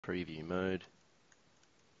Preview mode.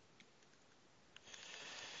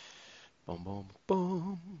 Boom, boom,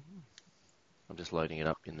 boom. I'm just loading it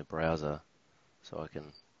up in the browser so I can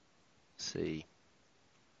see.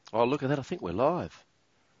 Oh, look at that. I think we're live.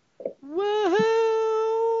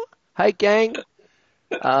 Woohoo! Hey, gang.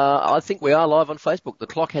 I think we are live on Facebook. The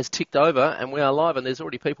clock has ticked over and we are live and there's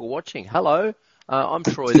already people watching. Hello. I'm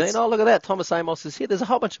Troy Dean. Oh, look at that. Thomas Amos is here. There's a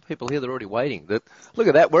whole bunch of people here that are already waiting. Look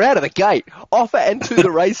at that. We're out of the gate. Off and to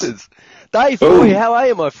the races. Dave Foy, how are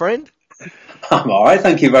you, my friend? I'm all right,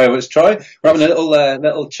 thank you very much, Troy. We're having a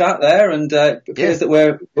little chat there, and it appears that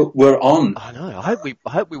we're on. I know. I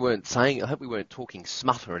hope we weren't talking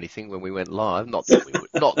smut or anything when we went live. Not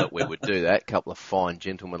that we would do that. A couple of fine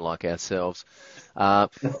gentlemen like ourselves.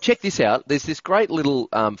 Check this out. There's this great little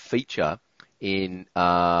feature in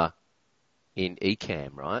Ecamm,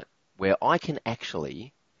 right, where I can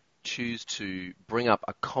actually choose to bring up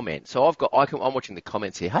a comment. So I'm watching the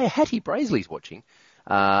comments here. Hey, Hattie Braisley's watching.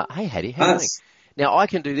 Hey, Hattie, how are you doing? Now, I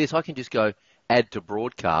can do this. I can just go add to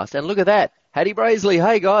broadcast, and look at that. Hattie Braisley,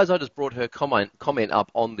 hey, guys, I just brought her comment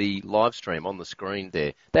up on the live stream on the screen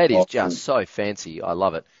there. That is just so fancy. I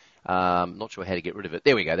love it. Not sure how to get rid of it.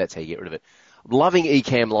 There we go. That's how you get rid of it. I'm loving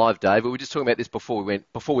Ecamm Live, Dave. We were just talking about this before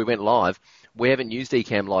we went live. We haven't used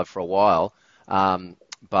Ecamm Live for a while,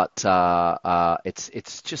 but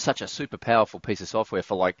it's just such a super powerful piece of software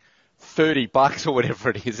for like $30 or whatever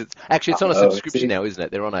it is. It's on a subscription now, isn't it?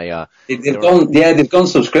 They're on a. They've gone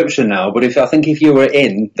subscription now. But I think if you were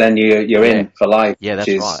in, then you're in for life. Yeah, that's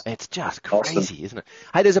right. It's just crazy, awesome, isn't it?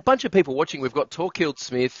 Hey, there's a bunch of people watching. We've got Torquild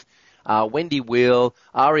Smith, Wendy Wheel,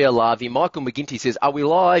 Aria Lavi, Michael McGinty says, "Are we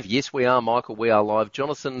live?" Yes, we are, Michael. We are live.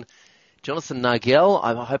 Jonathan Nagel.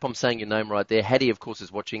 I hope I'm saying your name right there. Hattie, of course,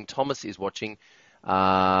 is watching. Thomas is watching.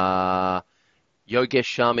 Yogesh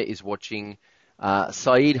Sharma is watching.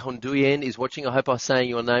 Saeed Honduyen is watching. I hope I'm saying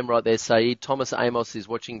your name right there, Saeed. Thomas Amos is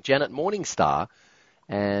watching. Janet Morningstar.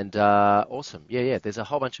 And awesome. Yeah. There's a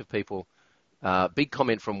whole bunch of people. Big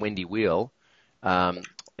comment from Wendy Wheel.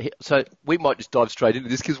 So we might just dive straight into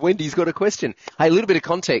this because Wendy's got a question. Hey, a little bit of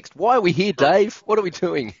context. Why are we here, Dave? What are we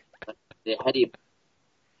doing? Yeah, how do you...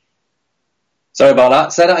 Sorry about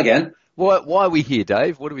that. Say that again. Why are we here,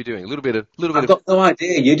 Dave? What are we doing? I've got no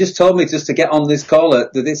idea. You just told me just to get on this call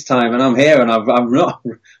at this time, and I'm here, and I'm not.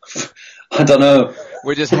 I don't know.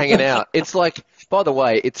 We're just hanging out. It's like, by the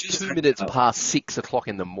way, it's 2 minutes past 6 o'clock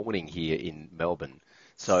in the morning here in Melbourne.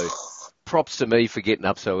 So props to me for getting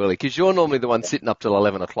up so early, because you're normally the one sitting up till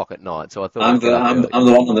 11 o'clock at night. So I thought I'm the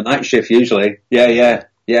one on the night shift usually. Yeah.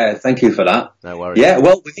 Thank you for that. No worries. Yeah,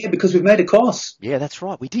 well, we're here because we've made a course. Yeah, that's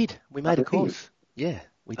right. We did. We made a course. Yeah.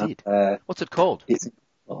 We did. What's it called?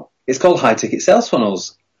 It's called High Ticket Sales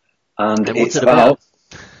Funnels. And what's it's it about?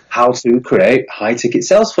 How to create high ticket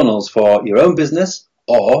sales funnels for your own business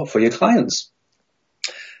or for your clients.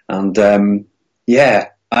 And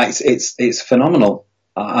it's phenomenal.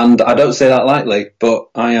 And I don't say that lightly, but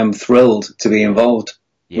I am thrilled to be involved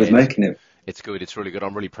with making it. It's good. It's really good.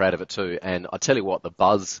 I'm really proud of it too. And I tell you what, the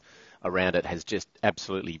buzz around it has just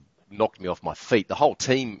absolutely knocked me off my feet. The whole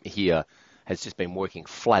team here has just been working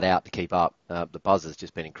flat out to keep up. The buzz has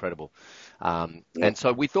just been incredible. And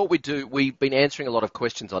so we thought we've been answering a lot of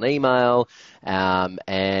questions on email,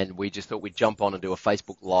 and we just thought we'd jump on and do a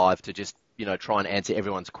Facebook Live to just, try and answer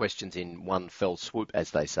everyone's questions in one fell swoop, as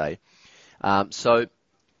they say. So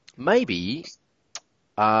maybe,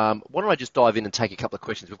 why don't I just dive in and take a couple of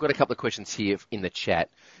questions? We've got a couple of questions here in the chat.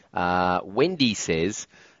 Wendy says,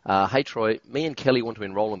 hey, Troy, me and Kelly want to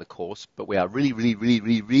enroll in the course, but we are really, really, really,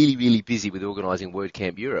 really, really, really busy with organising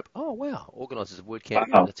WordCamp Europe. Oh, wow. Organisers of WordCamp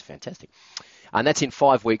Europe. That's fantastic. And that's in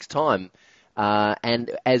 5 weeks' time. And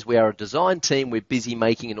as we are a design team, we're busy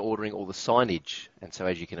making and ordering all the signage. And so,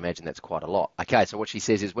 as you can imagine, that's quite a lot. Okay, so what she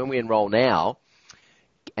says is when we enroll now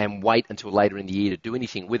and wait until later in the year to do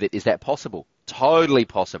anything with it, is that possible? Totally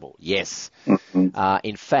possible, yes.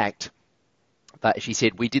 In fact... But she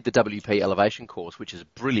said, we did the WP Elevation course, which is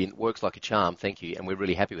brilliant, works like a charm, thank you, and we're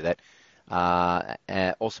really happy with that.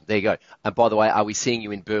 Awesome, there you go. And by the way, are we seeing you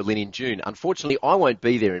in Berlin in June? Unfortunately, I won't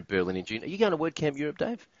be there in Berlin in June. Are you going to WordCamp Europe,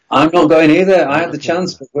 Dave? I'm not going either. I had the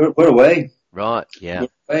chance, but we're away. Right, yeah.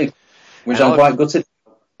 We're away, which I'm quite gutted.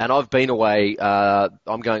 And I've been away.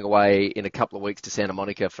 I'm going away in a couple of weeks to Santa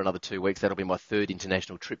Monica for another 2 weeks. That'll be my third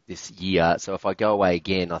international trip this year. So if I go away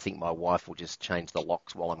again, I think my wife will just change the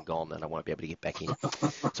locks while I'm gone and I won't be able to get back in.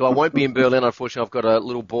 So I won't be in Berlin, unfortunately. I've got a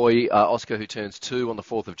little boy, Oscar, who turns 2 on the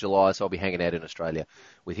 4th of July, so I'll be hanging out in Australia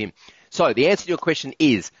with him. So the answer to your question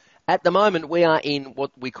is, at the moment, we are in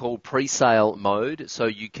what we call pre-sale mode, so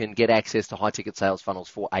you can get access to high-ticket sales funnels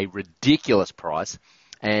for a ridiculous price.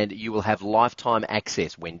 and you will have lifetime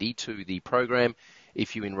access, Wendy, to the program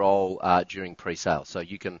if you enroll during pre-sale. So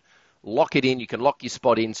you can lock it in, you can lock your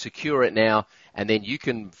spot in, secure it now, and then you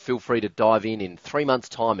can feel free to dive in 3 months'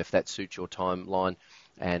 time if that suits your timeline,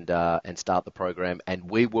 and start the program. And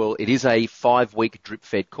it is a 5-week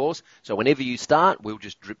drip-fed course, so whenever you start, we'll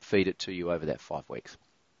just drip-feed it to you over that 5 weeks.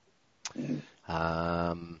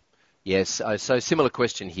 Yes, so similar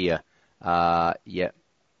question here.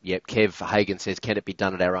 Kev Hagan says, can it be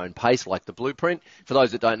done at our own pace like the Blueprint? For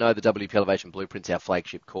those that don't know, the WP Elevation Blueprint's our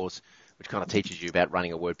flagship course, which kind of teaches you about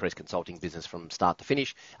running a WordPress consulting business from start to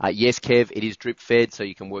finish. Yes, Kev, it is drip-fed, so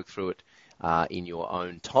you can work through it in your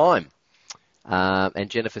own time. And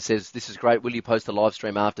Jennifer says, this is great. Will you post a live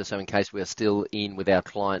stream after, so in case we are still in with our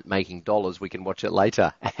client making dollars, we can watch it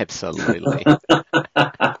later? Absolutely.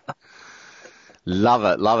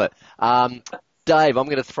 Love it. Dave, I'm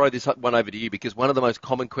going to throw this one over to you, because one of the most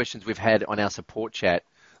common questions we've had on our support chat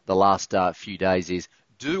the last few days is,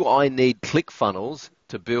 do I need ClickFunnels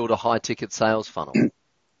to build a high-ticket sales funnel?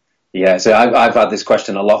 Yeah, so I've had this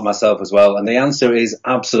question a lot myself as well, and the answer is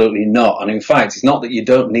absolutely not. And in fact, it's not that you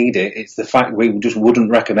don't need it, it's the fact we just wouldn't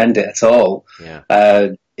recommend it at all. Yeah.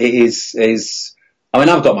 It is, I mean,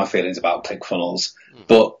 I've got my feelings about ClickFunnels,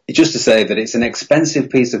 but just to say that it's an expensive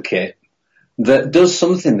piece of kit that does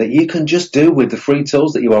something that you can just do with the free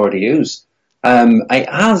tools that you already use. It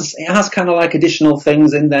has kind of like additional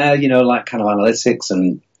things in there, like kind of analytics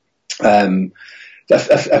and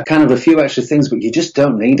a kind of a few extra things, but you just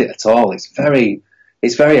don't need it at all. It's very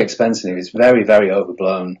expensive. It's very, very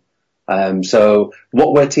overblown. So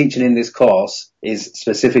what we're teaching in this course is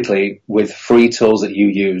specifically with free tools that you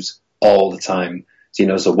use all the time.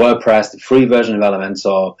 So WordPress, the free version of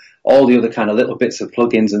Elementor, all the other kind of little bits of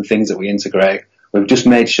plugins and things that we integrate. We've just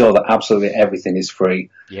made sure that absolutely everything is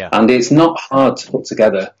free. Yeah. And it's not hard to put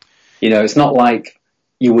together. It's not like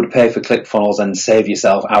you would pay for ClickFunnels and save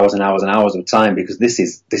yourself hours and hours and hours of time, because this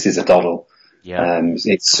is a doddle. Yeah.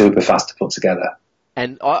 It's super fast to put together.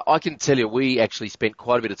 And I can tell you, we actually spent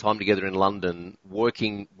quite a bit of time together in London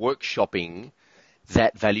workshopping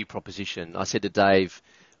that value proposition. I said to Dave,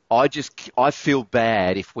 I feel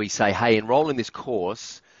bad if we say, hey, enroll in this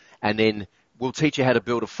course, and then we'll teach you how to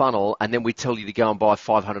build a funnel, and then we tell you to go and buy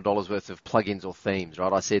 $500 worth of plugins or themes,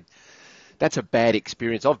 right? I said, that's a bad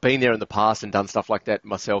experience. I've been there in the past and done stuff like that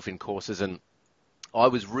myself in courses, and I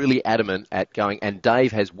was really adamant at going, and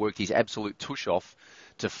Dave has worked his absolute tush off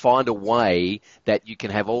to find a way that you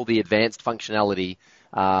can have all the advanced functionality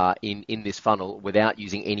in this funnel without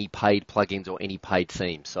using any paid plugins or any paid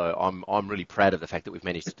themes. So I'm really proud of the fact that we've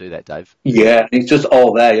managed to do that, Dave. Yeah, it's just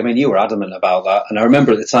all there. I mean, you were adamant about that, and I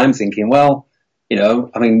remember at the time thinking, well,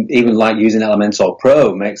 even like using Elementor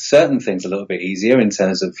Pro makes certain things a little bit easier in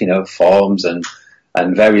terms of, forms and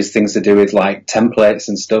various things to do with like templates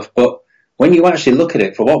and stuff. But when you actually look at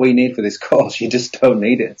it for what we need for this course, you just don't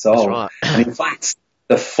need it at all. That's right. And in fact,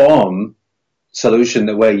 the form solution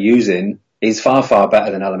that we're using is far, far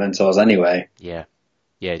better than Elementor's anyway. Yeah,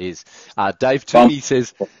 it is. Dave Toomey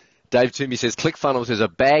says, ClickFunnels is a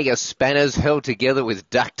bag of spanners held together with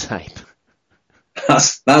duct tape.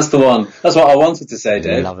 That's the one. That's what I wanted to say,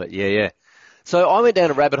 Dave. I love it. Yeah. So I went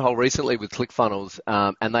down a rabbit hole recently with ClickFunnels,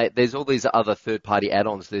 and there's all these other third-party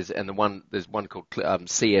add-ons. There's one called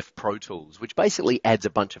CF Pro Tools, which basically adds a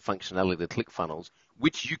bunch of functionality to ClickFunnels,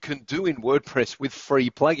 which you can do in WordPress with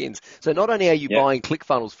free plugins. So not only are you buying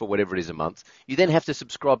ClickFunnels for whatever it is a month, you then have to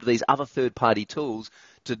subscribe to these other third-party tools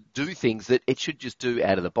to do things that it should just do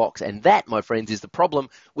out of the box. And that, my friends, is the problem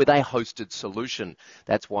with a hosted solution.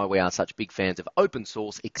 That's why we are such big fans of open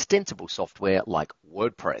source, extensible software like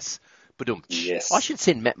WordPress. Yes. I should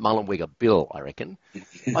send Matt Mullenweg a bill, I reckon.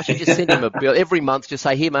 I should just send him a bill every month, just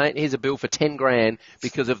say, here, mate, here's a bill for 10 grand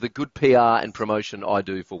because of the good PR and promotion I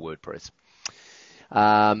do for WordPress.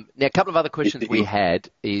 Now, a couple of other questions we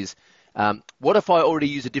had is, what if I already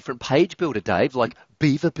use a different page builder, Dave, like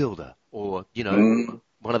Beaver Builder or,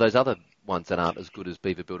 one of those other ones that aren't as good as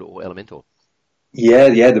Beaver Builder or Elementor? Yeah,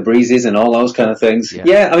 the breezes and all those kind of things.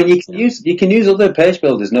 Yeah, I mean, you can use other page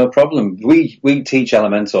builders, no problem. We teach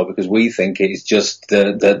Elementor because we think it's just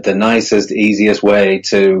the nicest, easiest way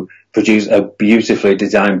to produce a beautifully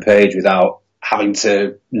designed page without having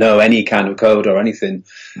to know any kind of code or anything.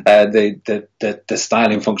 The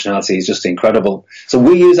styling functionality is just incredible. So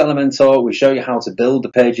we use Elementor. We show you how to build the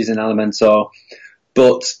pages in Elementor.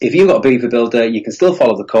 But if you've got a Beaver Builder, you can still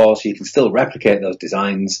follow the course. You can still replicate those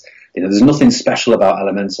designs. There's nothing special about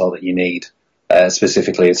Elementor that you need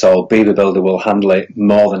specifically at all. Beaver Builder will handle it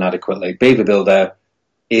more than adequately. Beaver Builder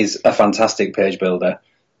is a fantastic page builder.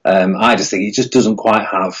 I just think it just doesn't quite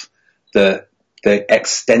have the the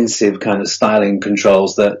extensive kind of styling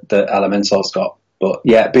controls that Elementor's got. But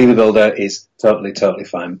yeah, Beaver Builder is totally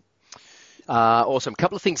fine. Awesome.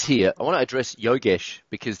 Couple of things here. I want to address Yogesh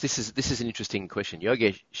because this is an interesting question.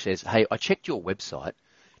 Yogesh says, "Hey, I checked your website.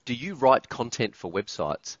 Do you write content for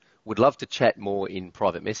websites? Would love to chat more in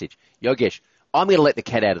private message." Yogesh, I'm going to let the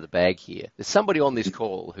cat out of the bag here. There's somebody on this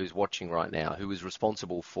call who's watching right now who is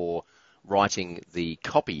responsible for writing the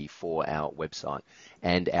copy for our website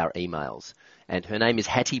and our emails, and her name is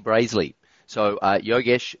Hattie Braisley. So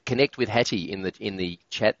Yogesh, connect with Hattie in the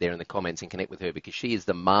chat there in the comments and connect with her because she is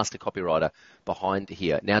the master copywriter behind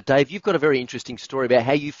here. Now, Dave, you've got a very interesting story about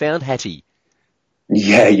how you found Hattie.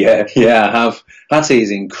 Yeah, I have. Hattie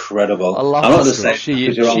is incredible. I love her story.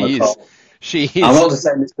 She is. I'm not just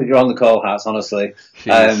saying this because you're on the call, Hats, honestly.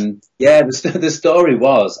 The story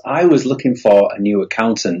was I was looking for a new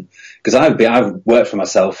accountant because I've worked for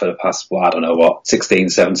myself for the past, 16,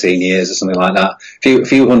 17 years or something like that, a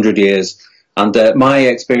few hundred years. And my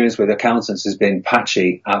experience with accountants has been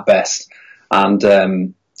patchy at best. And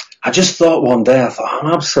I just thought one day,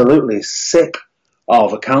 I'm absolutely sick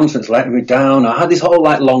of accountants letting me down. I had this whole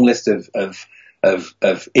long list of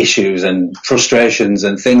issues and frustrations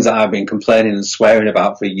and things that I've been complaining and swearing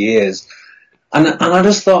about for years. And I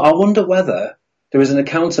just thought, I wonder whether there is an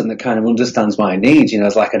accountant that kind of understands my needs,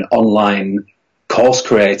 as like an online course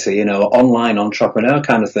creator, online entrepreneur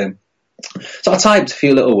kind of thing. So I typed a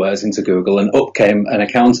few little words into Google and up came an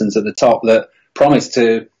accountant at the top that promised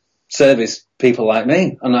to service people like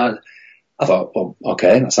me. And I thought, well,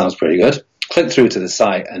 okay, that sounds pretty good. Clicked through to the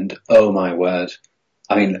site and oh my word.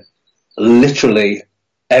 I mean, literally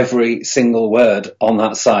every single word on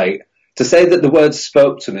that site. To say that the word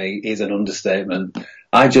spoke to me is an understatement.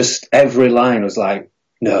 Every line was like,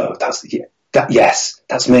 no, yes,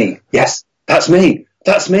 that's me. Yes, that's me.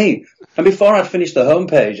 That's me. And before I'd finished the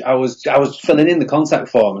homepage, I was filling in the contact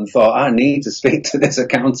form and thought, I need to speak to this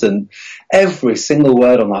accountant. Every single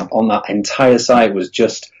word on that entire site was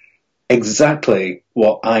just exactly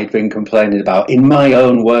what I'd been complaining about in my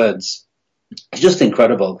own words. It's just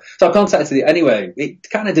incredible. So I contacted it anyway. It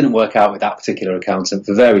kind of didn't work out with that particular accountant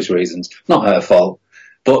for various reasons. Not her fault.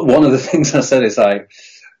 But one of the things I said is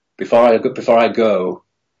before I go,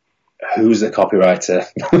 who's the copywriter?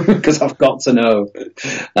 Because I've got to know.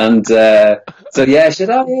 And so yeah, she said,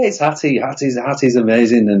 oh yeah, it's Hattie. Hattie's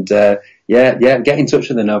amazing. And get in touch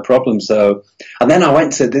with her, no problem. So, and then I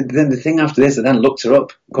went to the thing after this, and then looked her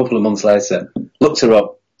up a couple of months later. Looked her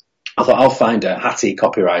up. I thought I'll find a Hattie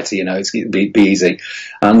copywriter, it'd be easy.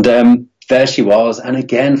 And there she was, and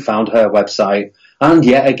again found her website, and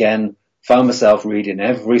yet again found myself reading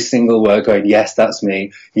every single word, going, yes, that's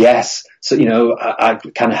me. Yes. So, I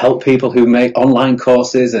kind of help people who make online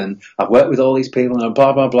courses, and I've worked with all these people and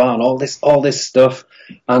blah, blah, blah, and all this stuff.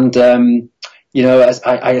 And,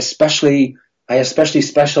 I especially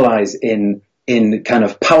specialize in kind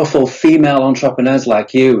of powerful female entrepreneurs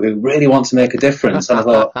like you who really want to make a difference. And I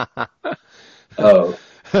thought, oh.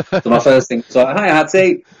 So my first thing was hi,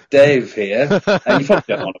 Hattie, Dave here. And you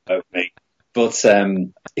probably don't want to know me. But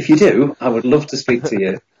if you do, I would love to speak to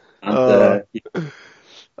you. And,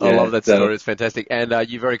 I love that story. It's fantastic. And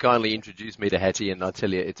you very kindly introduced me to Hattie, and I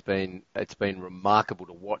tell you, it's been remarkable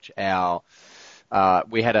to watch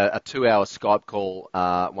we had a 2-hour Skype call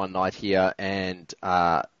one night here, and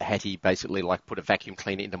Hattie basically put a vacuum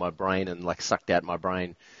cleaner into my brain and sucked out my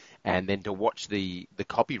brain, and then to watch the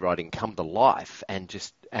copywriting come to life, and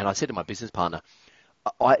I said to my business partner,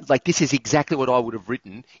 this is exactly what I would have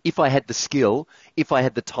written if I had the skill, if I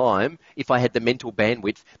had the time, if I had the mental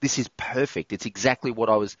bandwidth. This is perfect. It's exactly what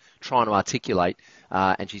I was trying to articulate,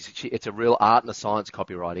 and it's a real art and a science,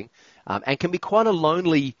 copywriting, and can be quite a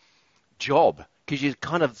lonely job, because you're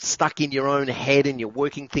kind of stuck in your own head and you're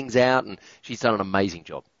working things out, and she's done an amazing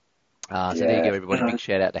job. There you go, everybody. Big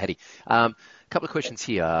shout out to Hattie. A couple of questions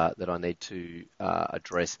here that I need to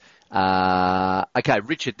address. Okay,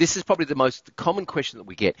 Richard, this is probably the most common question that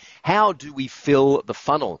we get. How do we fill the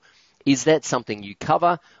funnel? Is that something you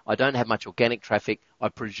cover? I don't have much organic traffic. I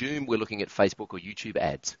presume we're looking at Facebook or YouTube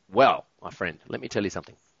ads. Well, my friend, let me tell you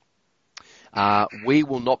something. We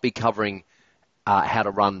will not be covering how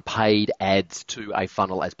to run paid ads to a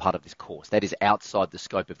funnel as part of this course. That is outside the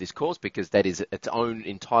scope of this course, because that is its own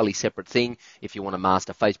entirely separate thing. If you want to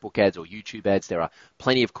master Facebook ads or YouTube ads, there are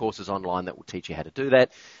plenty of courses online that will teach you how to do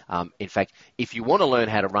that. In fact, if you want to learn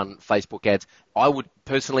how to run Facebook ads,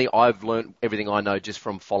 I've learned everything I know just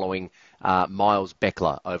from following Miles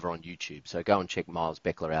Beckler over on YouTube. So go and check Miles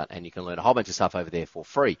Beckler out, and you can learn a whole bunch of stuff over there for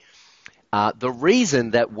free. The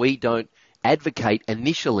reason that we don't advocate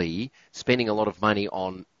initially spending a lot of money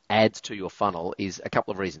on ads to your funnel is a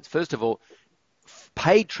couple of reasons. First of all,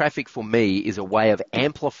 paid traffic for me is a way of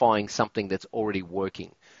amplifying something that's already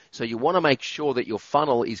working. So you want to make sure that your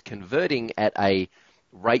funnel is converting at a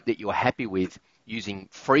rate that you're happy with using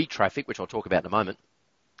free traffic, which I'll talk about in a moment,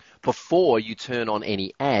 before you turn on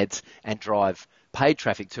any ads and drive paid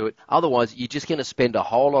traffic to it. Otherwise, you're just going to spend a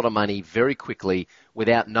whole lot of money very quickly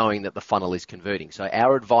without knowing that the funnel is converting. So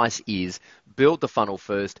our advice is build the funnel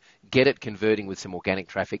first, get it converting with some organic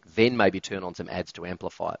traffic, then maybe turn on some ads to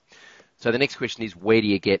amplify it. So the next question is, where do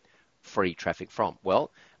you get free traffic from?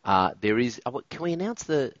 Well, there is.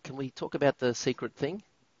 Can we talk about the secret thing?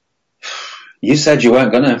 You said you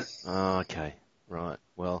weren't gonna. Oh, okay, right.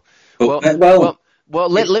 Well,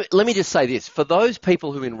 let me just say this: for those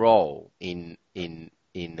people who enrol in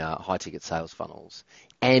high ticket sales funnels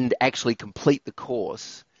and actually complete the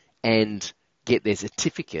course and get their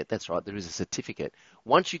certificate, that's right, there is a certificate.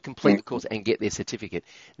 Once you complete the course and get their certificate,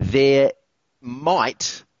 there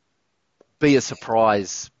might be a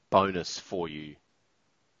surprise bonus for you,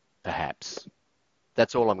 perhaps.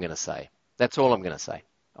 That's all I'm going to say.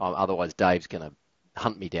 Otherwise, Dave's going to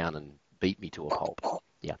hunt me down and beat me to a pulp.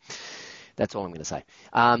 Yeah, that's all I'm going to say.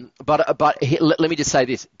 But let me just say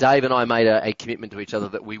this. Dave and I made a commitment to each other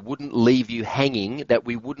that we wouldn't leave you hanging, that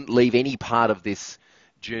we wouldn't leave any part of this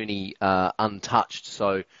journey untouched.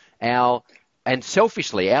 So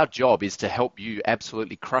selfishly, our job is to help you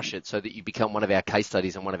absolutely crush it so that you become one of our case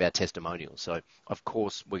studies and one of our testimonials. So, of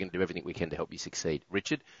course, we're going to do everything we can to help you succeed.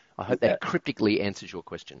 Richard, I hope that cryptically answers your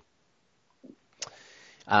question.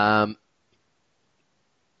 Joe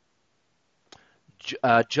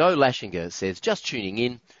Lashinger says, just tuning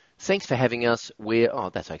in. Thanks for having us.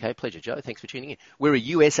 That's okay. Pleasure, Joe. Thanks for tuning in. We're a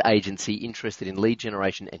US agency interested in lead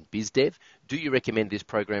generation and biz dev. Do you recommend this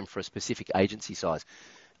program for a specific agency size?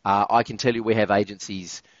 I can tell you we have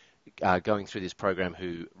agencies going through this program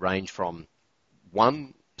who range from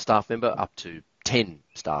 1 staff member up to 10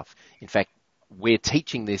 staff. In fact, we're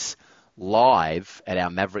teaching this live at our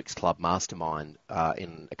Mavericks Club Mastermind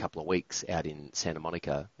in a couple of weeks out in Santa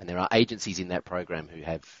Monica. And there are agencies in that program who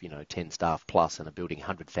have, 10 staff plus and are building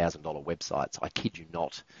 $100,000 websites. I kid you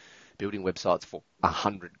not, building websites for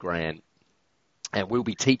 $100,000. And we'll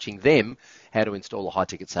be teaching them how to install a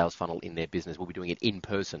high-ticket sales funnel in their business. We'll be doing it in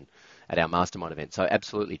person at our mastermind event. So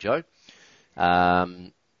absolutely, Joe.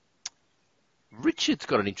 Richard's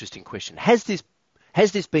got an interesting question. Has this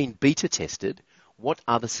been beta tested? What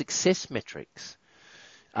are the success metrics?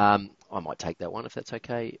 I might take that one if that's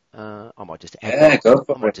okay. I might just add that. Go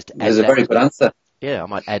for it. There's a very good answer. Yeah, I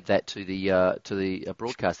might add that to the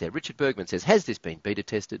broadcast there. Richard Bergman says, has this been beta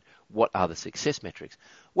tested? What are the success metrics?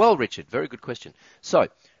 Well, Richard, very good question. So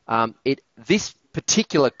this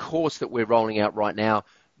particular course that we're rolling out right now,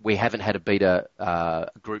 we haven't had a beta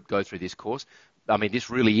group go through this course. I mean,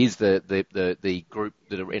 this really is the group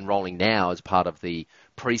that are enrolling now as part of the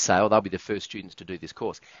pre-sale. They'll be the first students to do this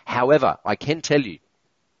course. However, I can tell you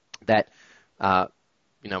that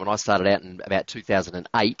when I started out in about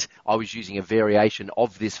 2008, I was using a variation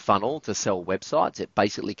of this funnel to sell websites. It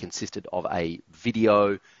basically consisted of a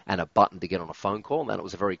video and a button to get on a phone call, and it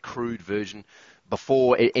was a very crude version.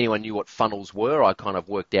 Before anyone knew what funnels were, I kind of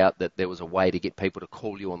worked out that there was a way to get people to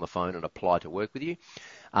call you on the phone and apply to work with you.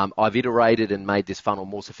 I've iterated and made this funnel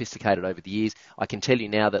more sophisticated over the years. I can tell you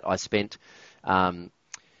now that I spent about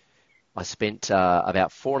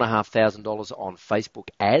 $4,500 on Facebook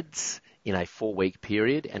ads in a 4-week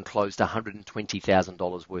period and closed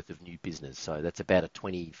 $120,000 worth of new business. So that's about a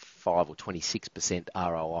 25 or 26%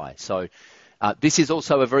 ROI. So this is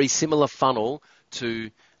also a very similar funnel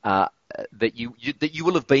to that you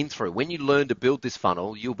will have been through. When you learn to build this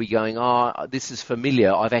funnel, you'll be going, oh, this is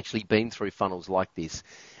familiar. I've actually been through funnels like this.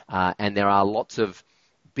 And there are lots of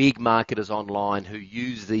big marketers online who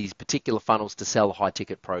use these particular funnels to sell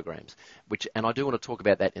high-ticket programs, and I do want to talk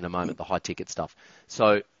about that in a moment, the high-ticket stuff.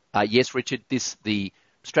 So, yes, Richard, the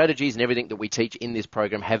strategies and everything that we teach in this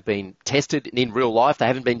program have been tested in real life. They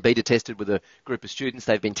haven't been beta tested with a group of students.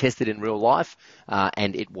 They've been tested in real life,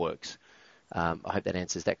 and it works. I hope that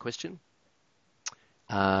answers that question.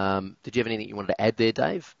 Did you have anything you wanted to add there,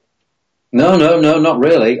 Dave? No, not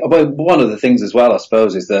really. But one of the things as well, I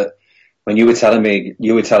suppose, is that when you were telling me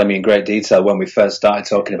in great detail when we first started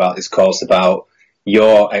talking about this course about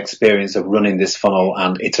your experience of running this funnel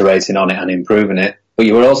and iterating on it and improving it, but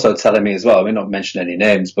you were also telling me as well, we're not mentioning any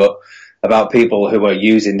names, but about people who are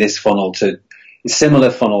using this funnel to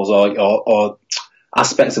similar funnels or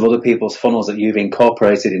aspects of other people's funnels that you've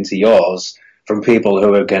incorporated into yours from people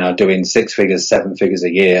who are again are doing 6 figures, 7 figures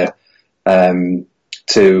a year to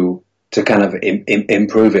kind of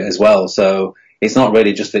improve it as well. So it's not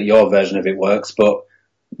really just that your version of it works, but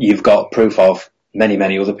you've got proof of many,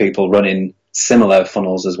 many other people running similar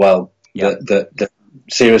funnels as well that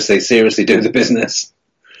seriously do the business.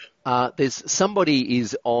 There's somebody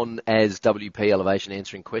is on as WP Elevation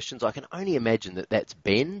answering questions. I can only imagine that that's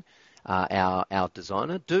Ben, our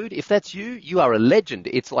designer. Dude, if that's you, you are a legend.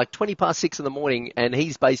 It's like 6:20 in the morning, and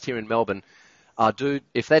he's based here in Melbourne. Dude,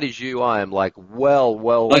 if that is you, I am like well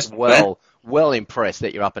impressed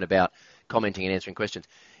that you're up and about commenting and answering questions.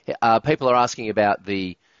 People are asking about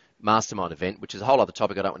the mastermind event, which is a whole other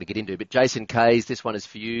topic I don't want to get into. But Jason Kays, this one is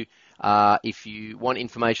for you. If you want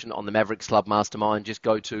information on the Mavericks Club Mastermind, just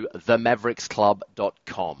go to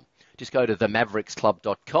themavericksclub.com. Just go to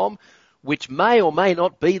themavericksclub.com, which may or may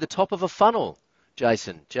not be the top of a funnel.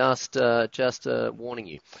 Jason, just warning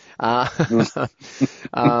you.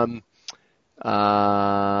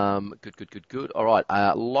 Good. All right,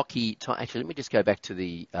 Lockie. Actually, let me just go back to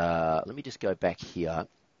the. Let me just go back here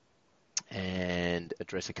and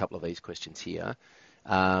address a couple of these questions here.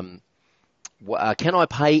 Can I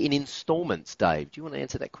pay in installments, Dave? Do you want to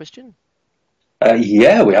answer that question?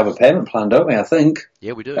 Yeah, we have a payment plan, don't we? I think.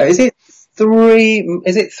 Yeah, we do. Is it 3?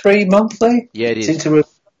 Is it 3 monthly? Yeah, it is.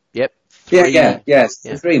 Yep. 3, yeah.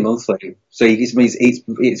 It's 3 monthly. So it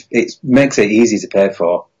makes it easy to pay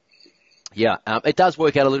for. Yeah, it does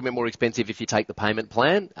work out a little bit more expensive if you take the payment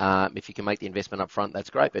plan. If you can make the investment up front, that's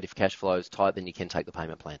great. But if cash flow is tight, then you can take the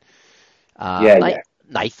payment plan.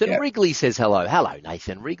 Nathan Wrigley says hello. Hello,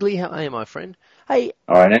 Nathan Wrigley. How are you, my friend? Hey.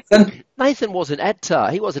 All right, Nathan. Nathan wasn't at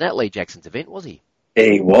Lee Jackson's event, was he?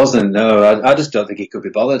 He wasn't. No, I just don't think he could be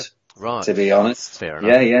bothered. Right. To be honest. Fair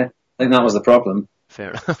enough. Yeah. I think that was the problem.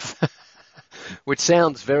 Fair enough. Which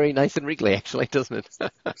sounds very Nathan Wrigley, actually, doesn't it?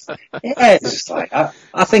 Yeah, it's just like I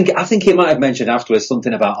think he might have mentioned afterwards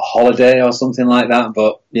something about a holiday or something like that,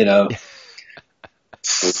 but you know.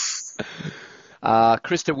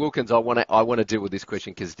 Krista Wilkins, I want to deal with this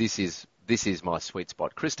question because this is my sweet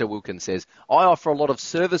spot. Krista Wilkins says, I offer a lot of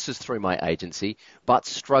services through my agency, but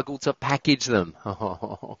struggle to package them.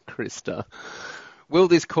 Oh, Krista. Will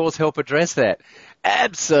this course help address that?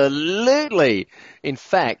 Absolutely. In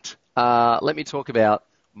fact, let me talk about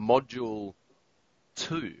Module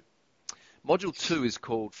 2. Module 2 is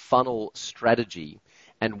called Funnel Strategy,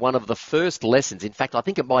 and one of the first lessons, in fact, I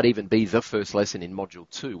think it might even be the first lesson in Module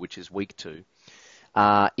 2, which is week 2,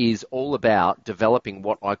 is all about developing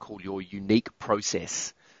what I call your unique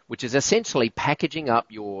process, which is essentially packaging up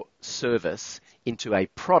your service into a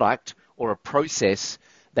product or a process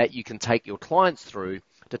that you can take your clients through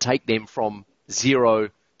to take them from zero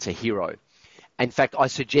to hero. In fact, I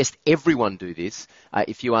suggest everyone do this.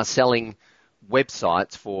 If you are selling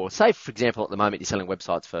websites for, say, for example, at the moment you're selling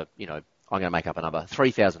websites for, I'm going to make up a number,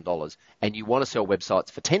 $3,000, and you want to sell websites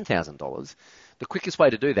for $10,000, the quickest way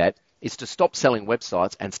to do that is to stop selling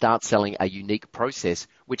websites and start selling a unique process,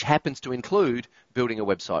 which happens to include building a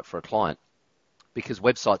website for a client. Because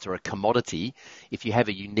websites are a commodity, if you have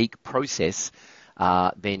a unique process,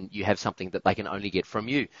 then you have something that they can only get from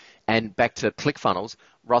you. And back to ClickFunnels,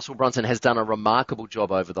 Russell Brunson has done a remarkable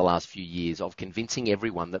job over the last few years of convincing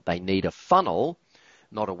everyone that they need a funnel,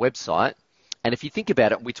 not a website. And if you think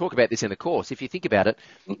about it, we talk about this in the course, if you think about it,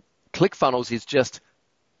 ClickFunnels is just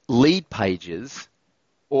lead pages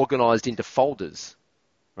organized into folders,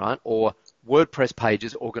 right? Or WordPress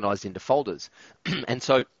pages organized into folders. And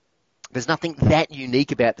so there's nothing that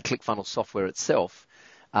unique about the ClickFunnels software itself,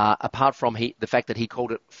 apart from the fact that he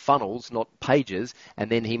called it funnels, not pages,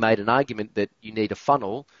 and then he made an argument that you need a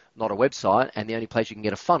funnel, not a website, and the only place you can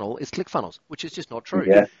get a funnel is ClickFunnels, which is just not true.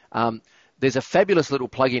 Yeah. There's a fabulous little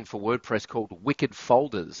plugin for WordPress called Wicked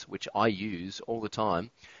Folders, which I use all the time.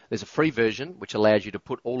 There's a free version which allows you to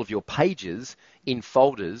put all of your pages in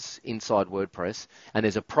folders inside WordPress, and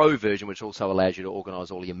there's a pro version which also allows you to organize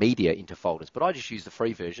all your media into folders. But I just use the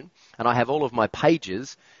free version, and I have all of my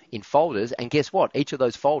pages in folders, and guess what? Each of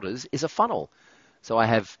those folders is a funnel. So I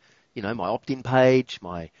have, my opt-in page,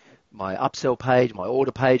 my upsell page, my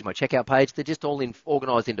order page, my checkout page. They're just all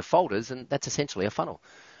organized into folders, and that's essentially a funnel.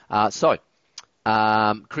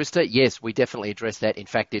 Krista, yes, we definitely address that. In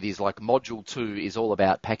fact, it is like Module 2 is all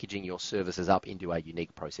about packaging your services up into a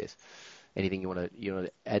unique process. Anything you want to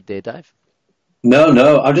add there, Dave?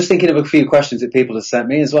 No. I'm just thinking of a few questions that people have sent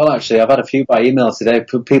me as well. Actually, I've had a few by email today.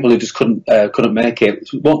 People who just couldn't make it.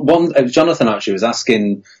 One Jonathan actually was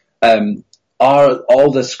asking, are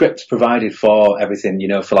all the scripts provided for everything?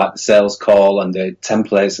 For like the sales call and the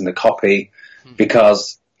templates and the copy?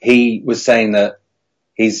 Because he was saying that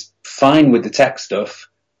he's fine with the tech stuff,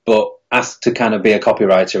 but asked to kind of be a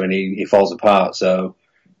copywriter, and he falls apart. So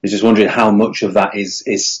he's just wondering how much of that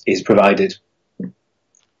is provided.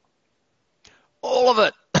 All of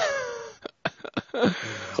it.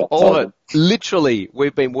 All of it. Literally,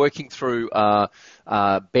 we've been working through,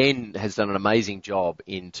 Ben has done an amazing job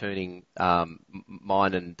in turning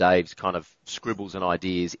mine and Dave's kind of scribbles and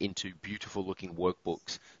ideas into beautiful looking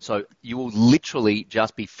workbooks. So you will literally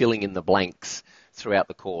just be filling in the blanks throughout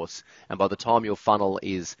the course. And by the time your funnel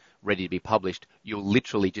is ready to be published, you'll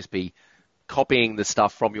literally just be copying the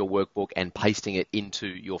stuff from your workbook and pasting it into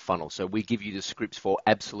your funnel. So we give you the scripts for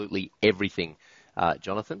absolutely everything,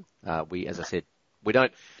 Jonathan. As I said, we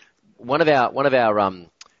don't. One of our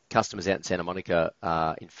customers out in Santa Monica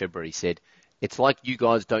in February said, "It's like you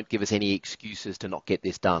guys don't give us any excuses to not get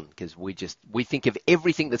this done, because we think of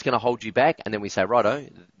everything that's going to hold you back, and then we say, righto,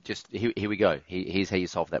 just here we go. Here's how you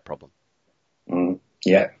solve that problem."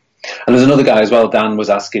 Yeah. And there's another guy as well, Dan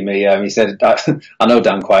was asking me, he said, I know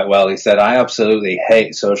Dan quite well, he said, I absolutely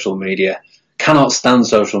hate social media, cannot stand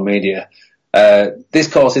social media. This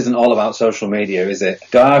course isn't all about social media, is it?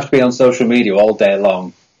 Do I have to be on social media all day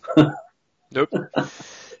long? Nope.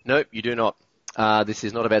 Nope, you do not. This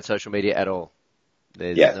is not about social media at all.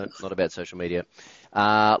 Not about social media.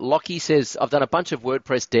 Lockie says, I've done a bunch of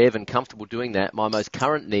WordPress dev and comfortable doing that. My most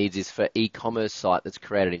current needs is for e-commerce site that's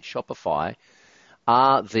created in Shopify.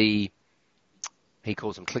 He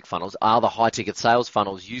calls them ClickFunnels, are the high-ticket sales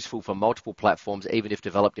funnels useful for multiple platforms, even if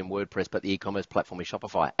developed in WordPress, but the e-commerce platform is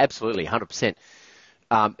Shopify? Absolutely, 100%.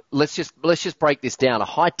 Let's just break this down. A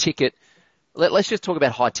high-ticket, let's just talk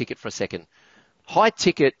about high-ticket for a second.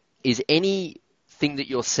 High-ticket is anything that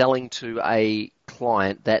you're selling to a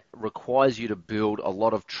client that requires you to build a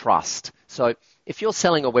lot of trust. So if you're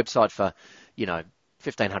selling a website for,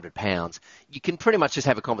 £1,500, you can pretty much just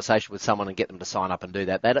have a conversation with someone and get them to sign up and do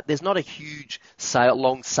that. There's not a huge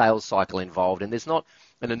long sales cycle involved, and there's not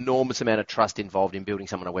an enormous amount of trust involved in building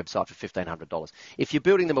someone a website for $1,500. If you're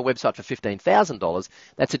building them a website for $15,000,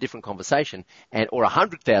 that's a different conversation, or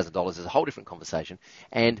 $100,000 is a whole different conversation,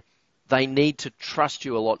 and they need to trust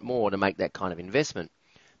you a lot more to make that kind of investment.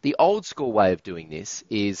 The old school way of doing this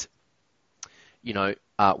is, we go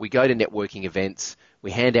to networking events, we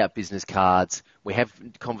hand out business cards, we have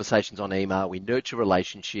conversations on email, we nurture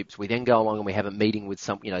relationships, we then go along and we have a meeting with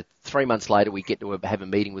 3 months later we get to have a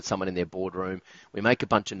meeting with someone in their boardroom, we make a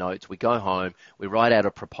bunch of notes, we go home, we write out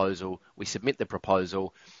a proposal, we submit the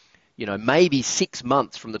proposal. Maybe 6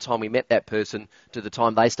 months from the time we met that person to the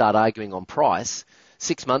time they start arguing on price,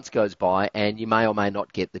 6 months goes by and you may or may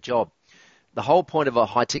not get the job. The whole point of a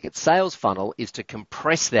high-ticket sales funnel is to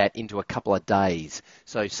compress that into a couple of days.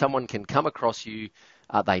 So someone can come across you,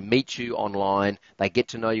 they meet you online, they get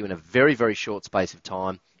to know you in a very, very short space of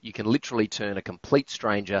time. You can literally turn a complete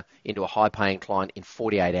stranger into a high-paying client in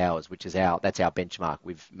 48 hours, that's our benchmark.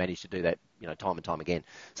 We've managed to do that, time and time again.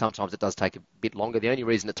 Sometimes it does take a bit longer. The only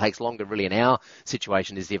reason it takes longer really in our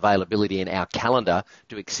situation is the availability in our calendar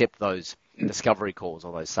to accept those discovery calls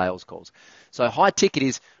or those sales calls. So high ticket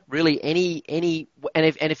is really and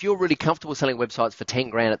if you're really comfortable selling websites for 10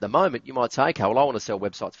 grand at the moment, you might say, okay, well, I want to sell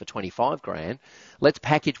websites for 25 grand. Let's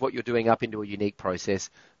package what you're doing up into a unique process,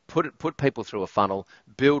 put people through a funnel,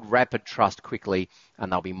 build rapid trust quickly,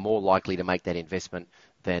 and they'll be more likely to make that investment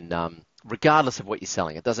than regardless of what you're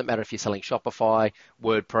selling. It doesn't matter if you're selling Shopify,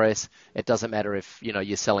 WordPress. It doesn't matter if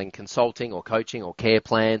you're selling consulting or coaching or care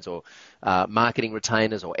plans or marketing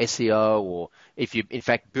retainers or SEO, or if you're in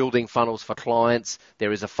fact building funnels for clients.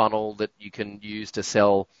 There is a funnel that you can use to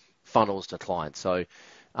sell funnels to clients. So,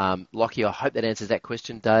 Lockie, I hope that answers that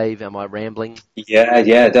question. Dave, am I rambling?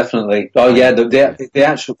 Yeah, definitely. Oh, yeah, the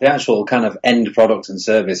actual kind of end product and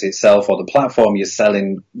service itself, or the platform you're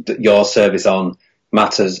selling your service on,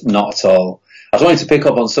 matters not at all. I was wanting to pick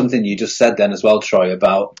up on something you just said then as well, Troy,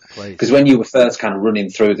 about, because when you were first kind of running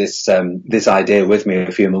through this idea with me a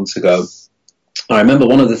few months ago, I remember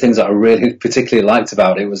one of the things that I really particularly liked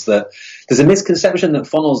about it was that there's a misconception that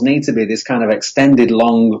funnels need to be this kind of extended,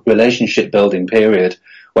 long relationship building period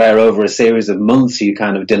where over a series of months you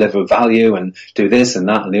kind of deliver value and do this and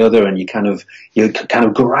that and the other, and you're kind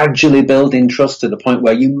of gradually building trust to the point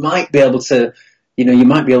where you might be able to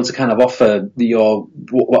kind of offer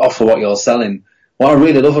what you're selling. What I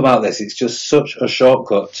really love about this, it's just such a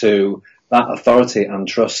shortcut to that authority and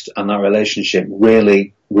trust and that relationship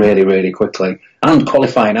really, really, really quickly, and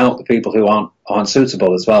qualifying out the people who aren't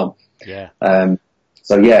suitable as well. Yeah.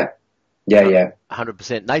 So yeah.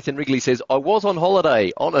 100%. Nathan Wrigley says, I was on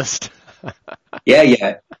holiday, honest.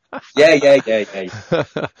 Yeah.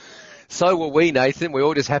 So were we, Nathan. We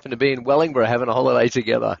all just happened to be in Wellingborough having a holiday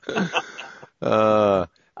together.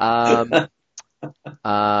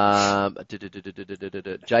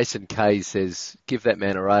 Jason K says, give that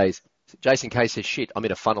man a raise. Jason K says, shit, I'm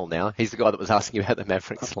in a funnel now. He's the guy that was asking you about the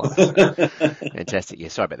Maverick slides. Fantastic. Yeah,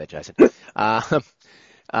 sorry about that, Jason.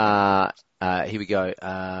 Here we go.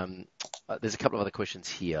 There's a couple of other questions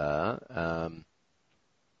here.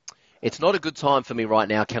 It's not a good time for me right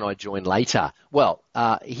now. Can I join later? Well,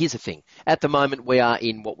 here's the thing. At the moment, we are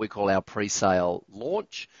in what we call our pre-sale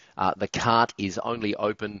launch. The cart is only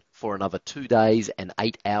open for another 2 days and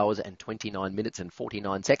 8 hours and 29 minutes and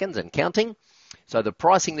 49 seconds and counting. So the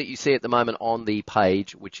pricing that you see at the moment on the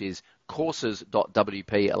page, which is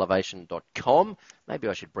courses.wpelevation.com, maybe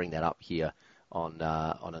I should bring that up here on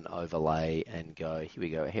an overlay and go, here we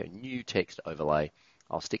go, here, new text overlay.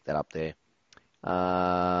 I'll stick that up there.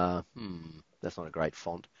 That's not a great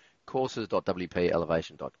font.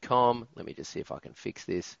 Courses.wpelevation.com. Let me just see if I can fix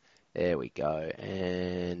this. There we go.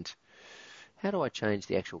 And how do I change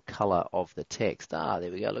the actual color of the text?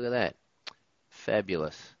 There we go. Look at that.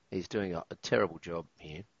 Fabulous. He's doing a terrible job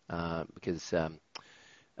here because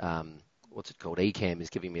what's it called? Ecamm is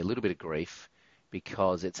giving me a little bit of grief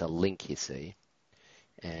because it's a link, you see.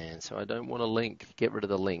 And so I don't want a link. Get rid of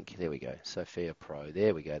the link. There we go. Sophia Pro.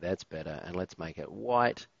 There we go. That's better. And let's make it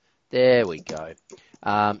white. There we go.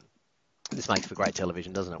 This makes for great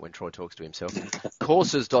television, doesn't it, when Troy talks to himself?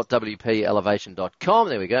 Courses.wpelevation.com.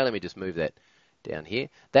 There we go. Let me just move that down here.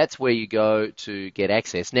 That's where you go to get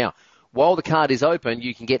access. Now, while the card is open,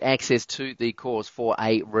 you can get access to the course for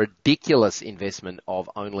a ridiculous investment of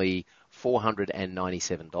only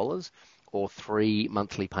 $497 or 3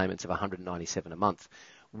 monthly payments of $197 a month.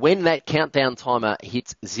 When that countdown timer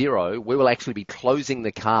hits 0, we will actually be closing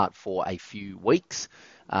the cart for a few weeks,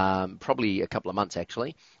 probably a couple of months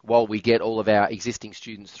actually, while we get all of our existing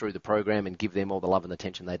students through the program and give them all the love and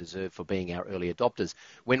attention they deserve for being our early adopters.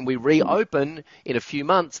 When we reopen in a few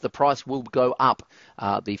months, the price will go up.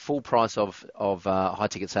 The full price of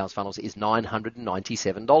high-ticket sales funnels is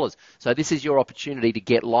 $997. So this is your opportunity to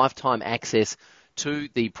get lifetime access to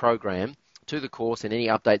the program, to the course and any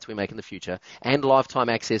updates we make in the future, and lifetime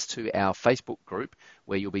access to our Facebook group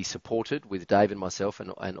where you'll be supported with Dave and myself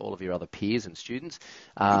and all of your other peers and students.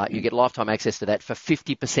 You get lifetime access to that for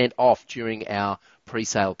 50% off during our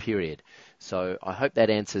pre-sale period. So I hope that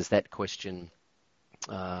answers that question,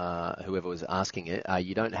 whoever was asking it.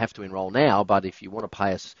 You don't have to enroll now, but if you want to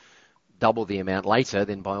pay us double the amount later,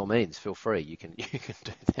 then by all means, feel free. You can do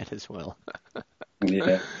that as well.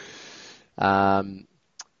 Yeah.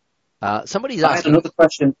 Somebody's asking. I had another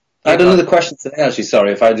question. I had another question today, actually.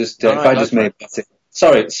 Sorry, if I just made that.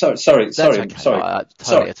 Sorry. It's totally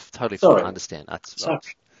fine. I understand.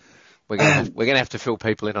 We're gonna have to fill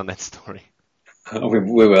people in on that story.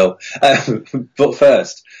 We will. But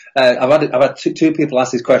first, I've had two people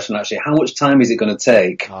ask this question. Actually, how much time is it going to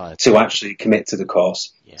take to actually commit to the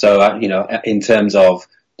course? Yeah. So, in terms of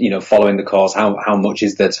following the course, how much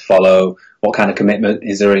is there to follow? What kind of commitment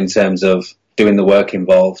is there in terms of doing the work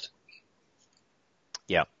involved?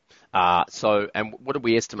 Yeah. And what did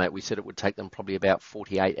we estimate? We said it would take them probably about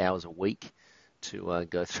 48 hours a week to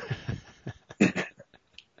go through.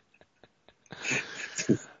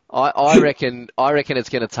 I reckon it's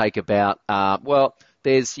going to take about, I reckon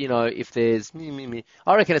it's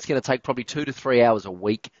going to take probably 2 to 3 hours a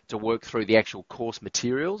week to work through the actual course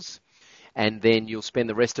materials. And then you'll spend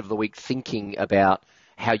the rest of the week thinking about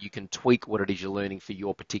how you can tweak what it is you're learning for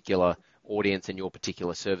your particular audience and your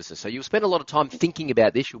particular services. So you'll spend a lot of time thinking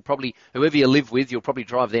about this. You'll probably, whoever you live with, you'll probably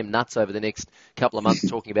drive them nuts over the next couple of months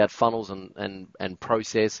talking about funnels and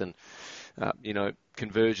process and,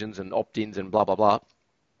 conversions and opt-ins and blah, blah, blah.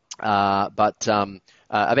 But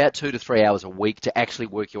about 2 to 3 hours a week to actually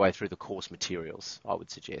work your way through the course materials, I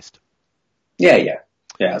would suggest. Yeah.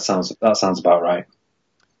 That sounds about right.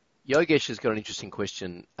 Yogesh has got an interesting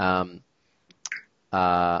question.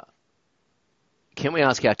 Can we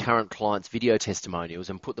ask our current clients video testimonials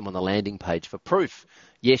and put them on the landing page for proof?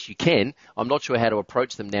 Yes, you can. I'm not sure how to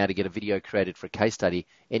approach them now to get a video created for a case study.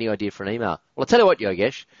 Any idea for an email? Well, I'll tell you what,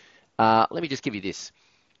 Yogesh. Let me just give you this.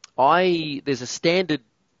 There's a standard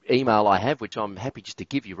email I have, which I'm happy just to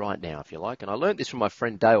give you right now, if you like. And I learned this from my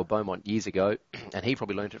friend Dale Beaumont years ago, and he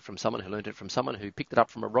probably learned it from someone who learned it from someone who picked it up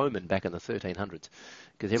from a Roman back in the 1300s,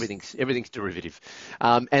 because everything's derivative.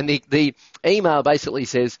 And the email basically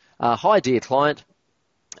says, "Hi, dear client,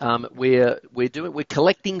 we're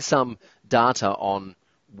collecting some data on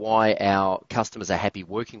why our customers are happy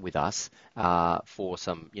working with us for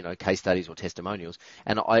some, case studies or testimonials.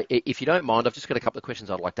 And if you don't mind, I've just got a couple of questions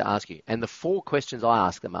I'd like to ask you. And the 4 questions I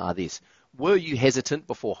ask them are this. Were you hesitant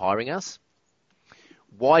before hiring us?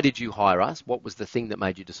 Why did you hire us? What was the thing that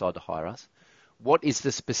made you decide to hire us? What is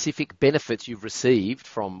the specific benefits you've received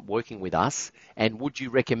from working with us? And would you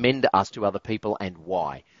recommend us to other people and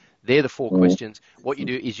why?" They're the 4 questions. What you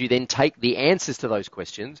do is you then take the answers to those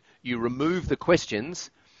questions, you remove the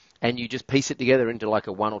questions, and you just piece it together into like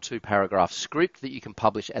a 1 or 2 paragraph script that you can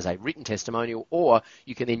publish as a written testimonial, or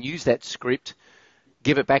you can then use that script,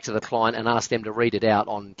 give it back to the client and ask them to read it out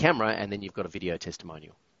on camera, and then you've got a video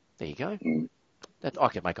testimonial. There you go. I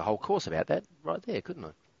could make a whole course about that right there,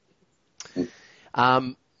 couldn't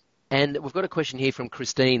I? And we've got a question here from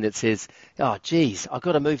Christine that says, oh, geez, I've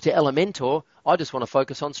got to move to Elementor. I just want to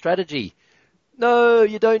focus on strategy. No,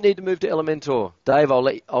 you don't need to move to Elementor. Dave, I'll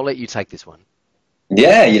let you take this one.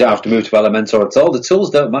 Yeah, you don't have to move to Elementor at all. The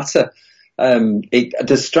tools don't matter.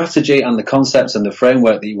 The strategy and the concepts and the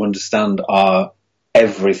framework that you understand are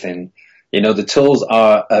everything. You know, the tools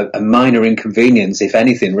are a minor inconvenience, if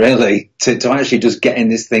anything, really, to actually just getting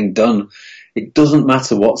this thing done. It doesn't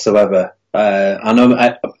matter whatsoever. I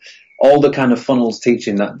know all the kind of funnels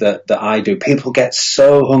teaching that I do, people get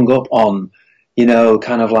so hung up on, you know,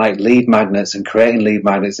 kind of like lead magnets and creating lead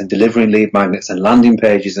magnets and delivering lead magnets and landing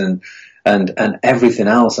pages and everything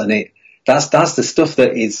else. And that's the stuff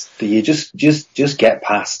that you just get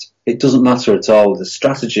past. It doesn't matter at all. The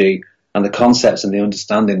strategy and the concepts and the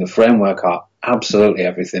understanding, the framework are absolutely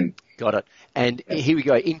everything. Got it. And here we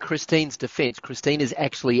go. In Christine's defense, Christine is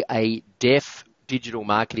actually a deaf digital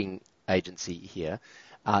marketing agency here.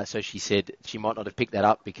 So she said she might not have picked that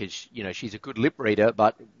up because, you know, she's a good lip reader,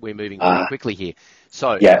 but we're moving very quickly here.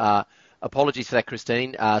 So apologies for that,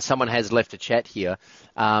 Christine. Someone has left a chat here.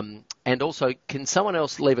 And also, can someone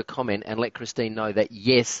else leave a comment and let Christine know that,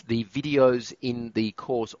 yes, the videos in the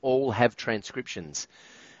course all have transcriptions.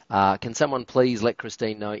 Can someone please let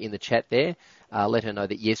Christine know in the chat there? Let her know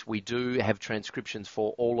that, yes, we do have transcriptions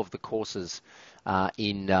for all of the courses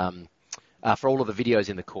for all of the videos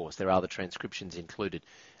in the course. There are the transcriptions included.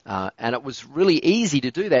 And it was really easy to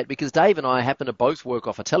do that because Dave and I happen to both work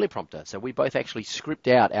off a teleprompter. So we both actually script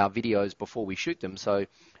out our videos before we shoot them. So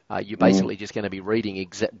you're basically just going to be reading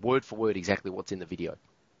word for word exactly what's in the video.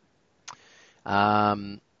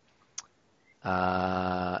 Here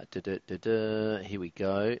we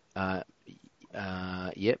go.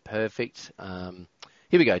 Yeah, perfect.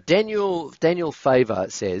 Here we go. Daniel Favor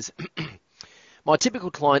says, my typical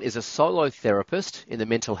client is a solo therapist in the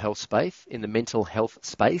mental health space,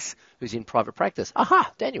 who's in private practice.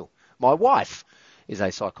 Aha, Daniel, my wife is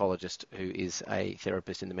a psychologist who is a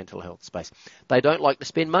therapist in the mental health space. They don't like to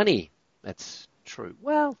spend money. That's true.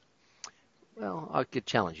 Well, I could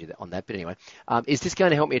challenge you on that, but anyway. Is this going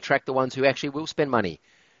to help me attract the ones who actually will spend money?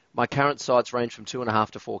 My current sites range from 2.5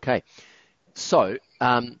 to 4K. So,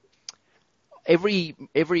 every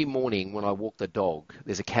morning when I walk the dog,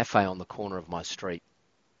 there's a cafe on the corner of my street,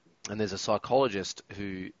 and there's a psychologist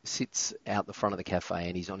who sits out the front of the cafe,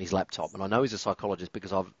 and he's on his laptop. And I know he's a psychologist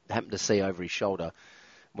because I've happened to see over his shoulder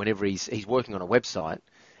whenever he's working on a website,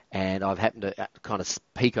 and I've happened to kind of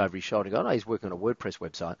peek over his shoulder and go, oh, no, he's working on a WordPress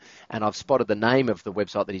website, and I've spotted the name of the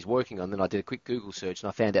website that he's working on. Then I did a quick Google search, and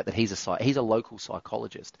I found out that he's a local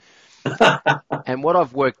psychologist. And what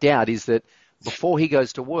I've worked out is that before he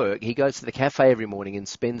goes to work, he goes to the cafe every morning and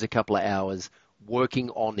spends a couple of hours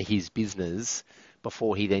working on his business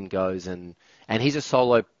before he then goes and he's a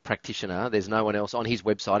solo practitioner. There's no one else on his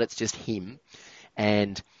website. It's just him.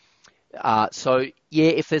 And so, yeah,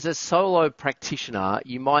 if there's a solo practitioner,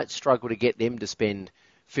 you might struggle to get them to spend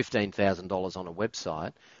 $15,000 on a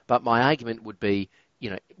website. But my argument would be,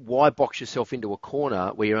 you know, why box yourself into a corner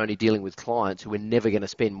where you're only dealing with clients who are never going to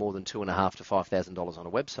spend more than $2,500 to $5,000 on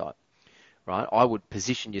a website? Right? I would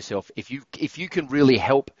position yourself, if you can really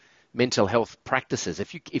help mental health practices,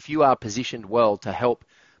 if you are positioned well to help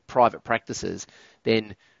private practices,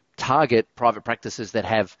 then target private practices that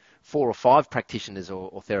have 4 or 5 practitioners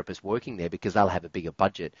or therapists working there because they'll have a bigger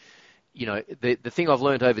budget. You know, the thing I've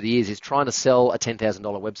learned over the years is trying to sell a $10,000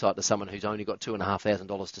 website to someone who's only got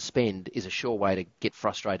 $2,500 to spend is a sure way to get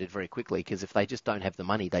frustrated very quickly, because if they just don't have the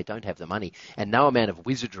money, they don't have the money. And no amount of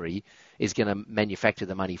wizardry is going to manufacture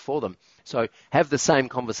the money for them. So have the same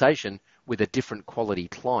conversation with a different quality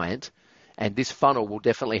client, and this funnel will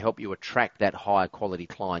definitely help you attract that higher quality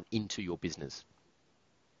client into your business.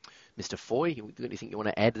 Mr. Foy, anything you want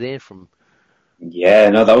to add there from... Yeah,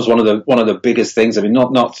 no, that was one of the biggest things. I mean,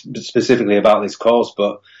 not specifically about this course,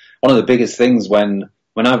 but one of the biggest things when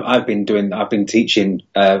I've been teaching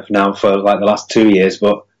now for like the last 2 years.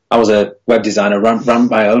 But I was a web designer, ran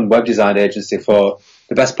my own web design agency for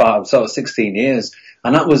the best part of sort of 16 years,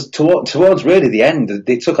 and that was towards really the end.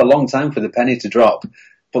 It took a long time for the penny to drop,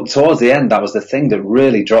 but towards the end, that was the thing that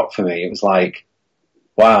really dropped for me. It was like,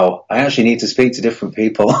 wow, I actually need to speak to different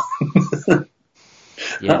people. Yeah.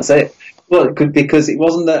 That's it. Well, because it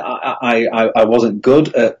wasn't that I wasn't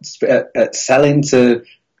good at selling to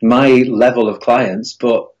my level of clients,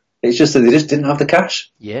 but it's just that they just didn't have the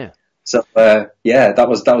cash. Yeah. So that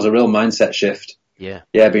was a real mindset shift. Yeah.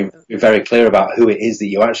 Yeah, being very clear about who it is that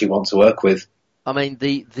you actually want to work with. I mean,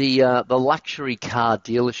 the luxury car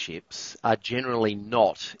dealerships are generally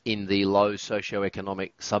not in the low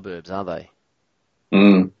socioeconomic suburbs, are they?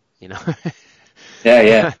 Mm. You know.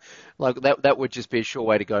 Yeah. Like that would just be a sure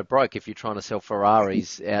way to go broke if you're trying to sell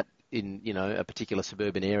Ferraris out in, you know, a particular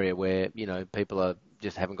suburban area where, you know, people are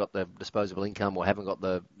just haven't got the disposable income or haven't got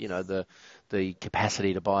the, you know, the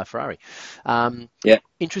capacity to buy a Ferrari. Yeah.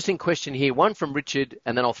 Interesting question here. One from Richard,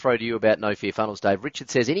 and then I'll throw to you about No Fear Funnels, Dave. Richard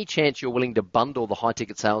says, any chance you're willing to bundle the high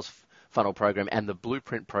ticket sales funnel program and the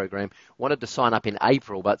blueprint program? Wanted to sign up in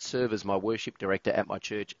April, but serve as my worship director at my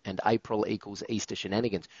church, and April equals Easter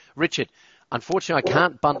shenanigans. Richard, unfortunately, I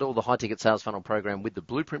can't bundle the high ticket sales funnel program with the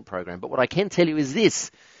blueprint program, but what I can tell you is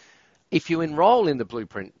this. If you enroll in the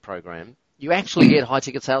blueprint program, you actually get high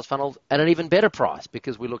ticket sales funnels at an even better price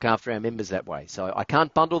because we look after our members that way. So I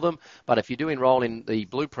can't bundle them, but if you do enroll in the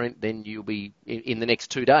blueprint, then you'll be in the next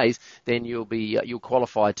 2 days, then you'll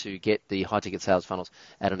qualify to get the high ticket sales funnels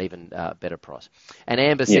at an even better price. And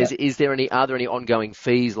Amber says, are there any ongoing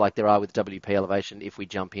fees like there are with WP Elevation if we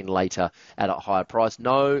jump in later at a higher price?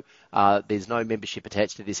 No, there's no membership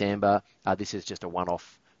attached to this, Amber. This is just a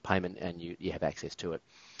one-off payment and you have access to it.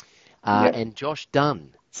 And Josh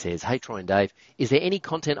Dunn says, hey, Troy and Dave, is there any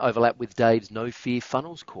content overlap with Dave's No Fear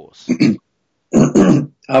Funnels course?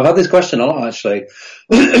 I've had this question a lot, actually.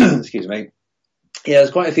 Excuse me. Yeah,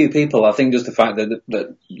 there's quite a few people. I think just the fact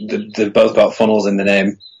that they've both got funnels in the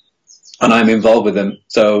name and I'm involved with them.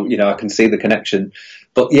 So, you know, I can see the connection.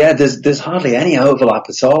 But yeah, there's hardly any overlap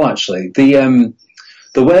at all, actually. The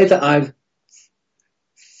way that I've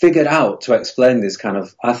figured out to explain this kind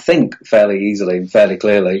of, I think, fairly easily and fairly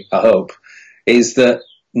clearly, I hope, is that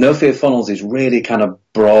No Fear Funnels is really kind of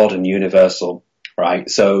broad and universal, right?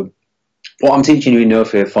 So what I'm teaching you in No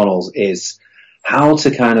Fear Funnels is how to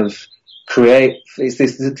kind of create, it's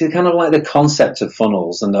kind of like the concept of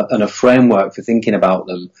funnels and a framework for thinking about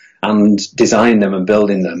them and designing them and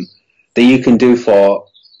building them that you can do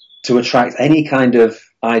to attract any kind of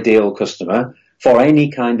ideal customer for any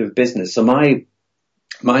kind of business. So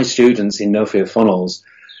my students in No Fear Funnels,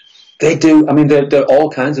 they're all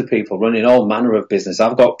kinds of people running all manner of business.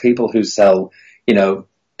 I've got people who sell, you know,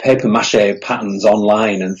 paper mache patterns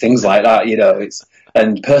online and things like that, you know,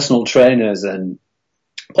 and personal trainers and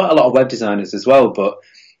quite a lot of web designers as well, but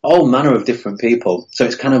all manner of different people. So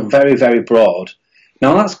it's kind of very, very broad.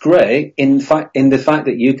 Now that's great in the fact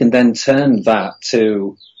that you can then turn that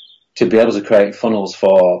to be able to create funnels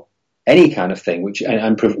for any kind of thing,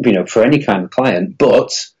 and you know, for any kind of client.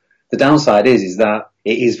 But the downside is that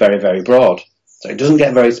it is very, very broad. So it doesn't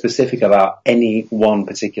get very specific about any one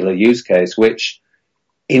particular use case, which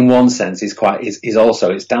in one sense is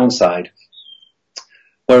also its downside.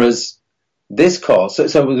 Whereas this course, so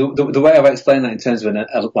the way I've explained that in terms of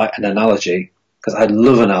an analogy, because I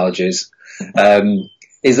love analogies,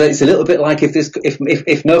 is that it's a little bit like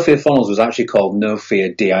if No Fear Funnels was actually called No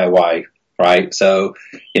Fear DIY, right? So,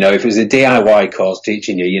 you know, if it was a DIY course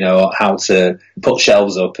teaching you, you know, how to put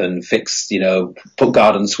shelves up and fix, you know, put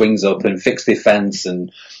garden swings up and fix the fence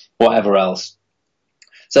and whatever else.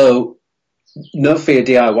 So No Fear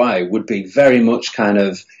DIY would be very much kind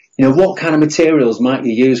of, you know, what kind of materials might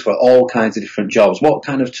you use for all kinds of different jobs? What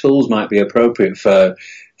kind of tools might be appropriate for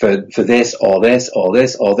this or this or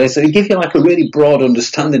this or this? So it gives you like a really broad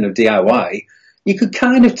understanding of DIY. You could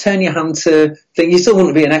kind of turn your hand to things. You still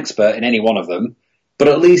wouldn't be an expert in any one of them, but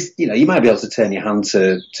at least, you know, you might be able to turn your hand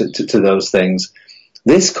to those things.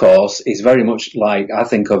 This course is very much like, I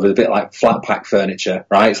think of it a bit like flat pack furniture,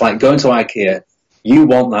 right? It's like going to IKEA. You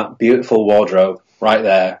want that beautiful wardrobe right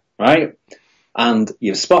there, right? And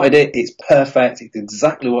you've spotted it. It's perfect. It's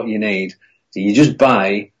exactly what you need. So you just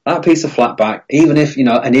buy that piece of flat pack, even if, you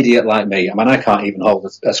know, an idiot like me, I mean, I can't even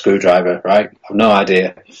hold a screwdriver, right? I've no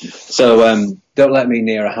idea. So, don't let me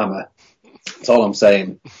near a hammer. That's all I'm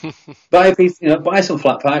saying. Buy a piece, you know, buy some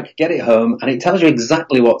flat pack, get it home, and it tells you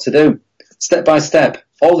exactly what to do, step by step.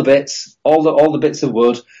 All the bits, all the bits of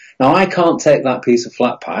wood. Now, I can't take that piece of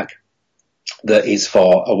flat pack that is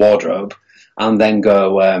for a wardrobe and then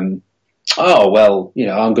go, oh well, you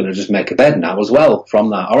know, I'm going to just make a bed now as well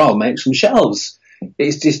from that, or I'll make some shelves.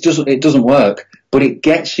 It doesn't work, but it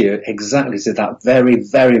gets you exactly to that very,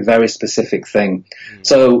 very, very specific thing.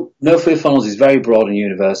 So No Fear Funnels is very broad and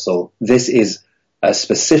universal. This is a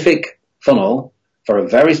specific funnel for a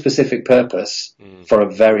very specific purpose, for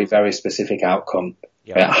a very, very specific outcome.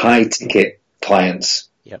 High ticket clients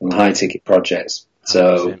and high ticket projects.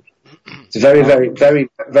 So 100%. It's very, very, very,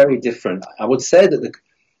 very different. I would say that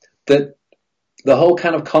that the whole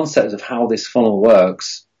kind of concept of how this funnel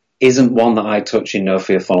works isn't one that I touch in No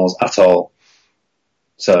Fear Funnels at all.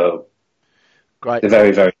 So, great. They're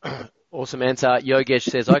very, very awesome answer. Yogesh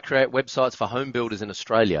says, I create websites for home builders in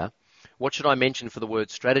Australia. What should I mention for the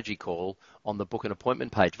word strategy call on the book an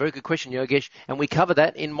appointment page? Very good question, Yogesh. And we cover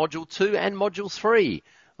that in Module 2 and Module 3.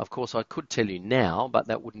 Of course, I could tell you now, but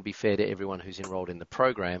that wouldn't be fair to everyone who's enrolled in the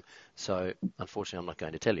program. So, unfortunately, I'm not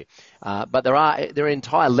going to tell you. But there are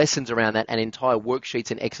entire lessons around that and entire worksheets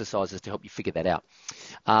and exercises to help you figure that out.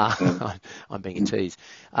 I'm being a tease.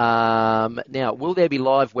 Now, will there be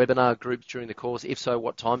live webinar groups during the course? If so,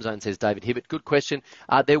 what time zone, says David Hibbert. Good question.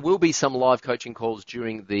 There will be some live coaching calls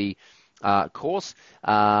during the course.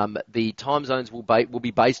 The time zones will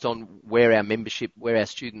be based on where our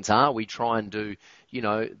students are. We try and do,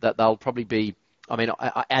 that they'll probably be,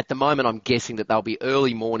 at the moment I'm guessing that they'll be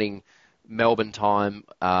early morning Melbourne time,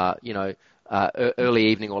 early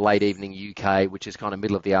evening or late evening UK, which is kind of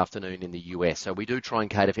middle of the afternoon in the US. So we do try and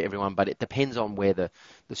cater for everyone, but it depends on where the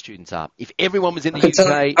students are. If everyone was in the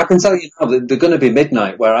UK... I can tell you now that they're going to be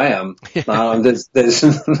midnight where I am. And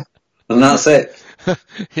that's it.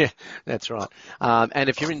 Yeah, that's right. And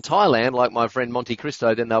if you're in Thailand, like my friend Monte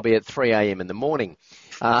Cristo, then they'll be at 3 a.m. in the morning.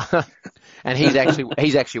 And he's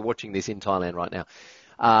actually watching this in Thailand right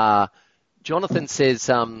now. Jonathan says,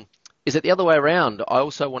 is it the other way around? I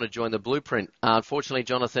also want to join the Blueprint. Unfortunately,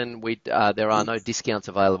 Jonathan, there are no discounts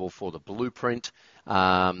available for the Blueprint.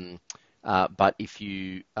 But if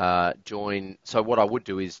you join, so what I would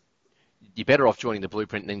do is, you're better off joining the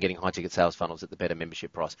Blueprint and then getting high-ticket sales funnels at the better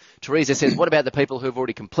membership price. Teresa says, what about the people who have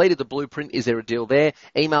already completed the Blueprint? Is there a deal there?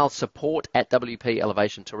 Email support@WP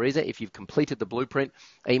Elevation, Teresa. If you've completed the Blueprint,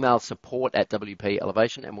 email support@WP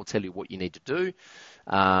Elevation and we'll tell you what you need to do.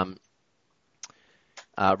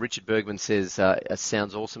 Richard Bergman says,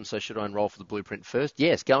 sounds awesome, so should I enroll for the Blueprint first?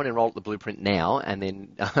 Yes, go and enroll at the Blueprint now and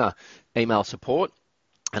then email support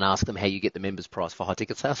and ask them how you get the members price for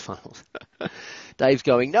high-ticket sales funnels. Dave's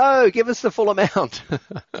going, no, give us the full amount.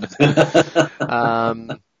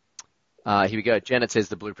 Here we go. Janet says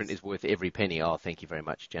the Blueprint is worth every penny. Oh, thank you very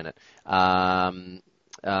much, Janet. Wendy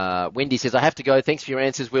says, I have to go. Thanks for your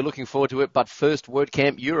answers. We're looking forward to it. But first,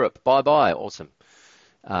 WordCamp Europe. Bye-bye. Awesome.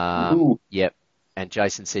 Yep. And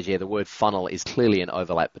Jason says, the word funnel is clearly an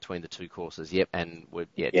overlap between the two courses. Yep, and we're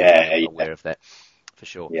aware of that. For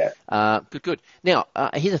sure. Yeah. Good. Now,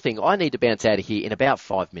 here's the thing. I need to bounce out of here in about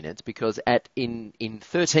 5 minutes because in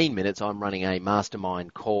 13 minutes I'm running a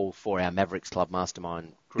mastermind call for our Mavericks Club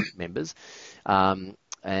mastermind group members. And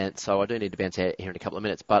so I do need to bounce out here in a couple of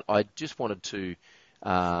minutes. But I just wanted to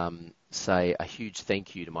say a huge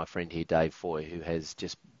thank you to my friend here, Dave Foy, who has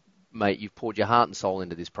just, mate, you've poured your heart and soul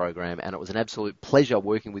into this program, and it was an absolute pleasure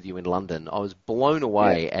working with you in London. I was blown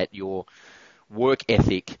away at your work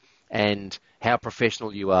ethic and how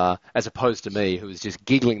professional you are, as opposed to me, who was just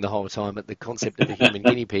giggling the whole time at the concept of the human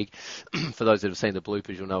guinea pig. For those that have seen the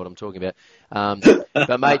bloopers, you'll know what I'm talking about.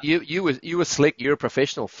 But mate, you were slick. You're a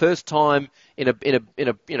professional. First time in a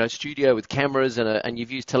studio with cameras and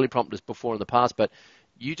you've used teleprompters before in the past, but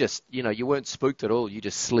you just you weren't spooked at all. You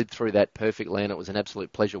just slid through that perfectly, and it was an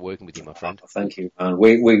absolute pleasure working with you, my friend. Thank you, man.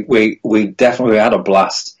 We definitely had a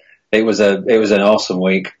blast. It was an awesome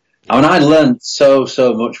week. I mean, I learned so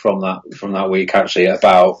much from that week, actually,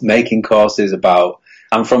 about making courses,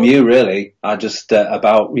 and from you, really,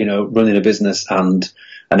 about, running a business and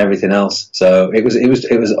everything else. So it was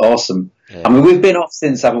awesome. Yeah. I mean, we've been off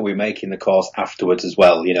since, haven't we, making the course afterwards as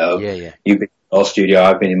well, Yeah. You've been in your studio,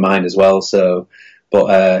 I've been in mine as well. So,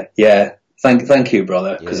 but, thank you,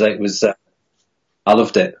 brother, because it was, I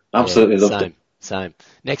loved it. Absolutely loved it. Same.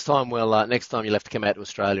 Next time you'll have to come out to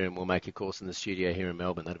Australia and we'll make a course in the studio here in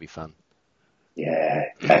Melbourne. That'll be fun. Yeah,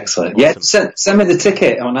 excellent. Awesome. Yeah, send me the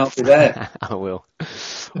ticket and I'll be there. I will.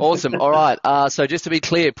 Awesome. All right. So just to be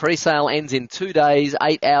clear, pre-sale ends in 2 days,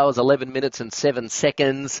 8 hours, 11 minutes and 7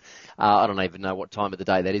 seconds. I don't even know what time of the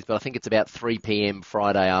day that is, but I think it's about 3 p.m.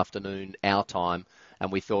 Friday afternoon, our time.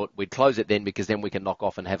 And we thought we'd close it then because then we can knock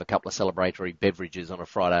off and have a couple of celebratory beverages on a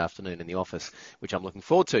Friday afternoon in the office, which I'm looking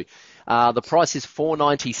forward to. The price is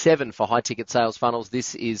 $497 for high-ticket sales funnels.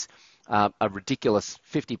 This is a ridiculous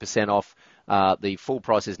 50% off. The full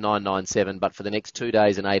price is $997, but for the next 2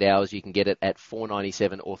 days and 8 hours, you can get it at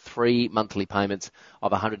 $497 or 3 monthly payments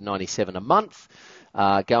of $197 a month.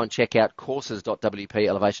 Go and check out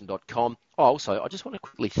courses.wpelevation.com. Oh, also, I just want to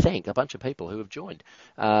quickly thank a bunch of people who have joined.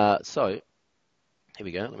 Here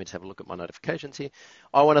we go. Let me just have a look at my notifications here.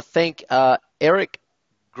 I want to thank Eric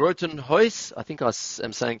Grotenhuis. I think I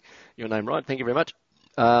am saying your name right. Thank you very much.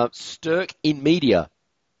 Stirk in Media.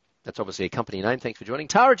 That's obviously a company name. Thanks for joining.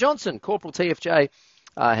 Tara Johnson, Corporal TFJ.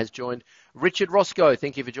 has joined. Richard Roscoe,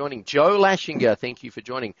 thank you for joining. Joe Lashinger, thank you for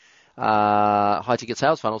joining. High Ticket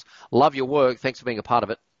Sales Funnels, love your work. Thanks for being a part of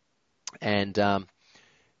it. And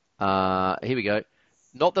here we go.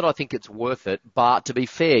 Not that I think it's worth it, but to be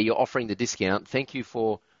fair, you're offering the discount. Thank you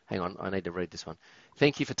for, hang on, I need to read this one.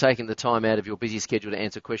 Thank you for taking the time out of your busy schedule to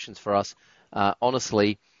answer questions for us.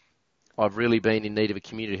 Honestly, I've really been in need of a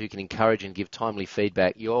community who can encourage and give timely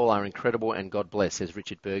feedback. You all are incredible, and God bless, says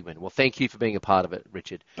Richard Bergman. Well, thank you for being a part of it,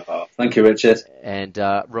 Richard. Oh, thank you, Richard. And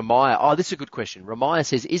Ramaya, this is a good question. Ramaya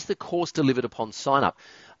says, is the course delivered upon sign-up?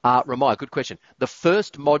 Ramaya, good question. The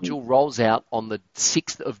first module rolls out on the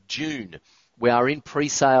 6th of June. We are in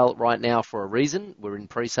pre-sale right now for a reason. We're in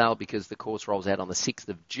pre-sale because the course rolls out on the 6th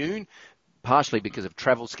of June, partially because of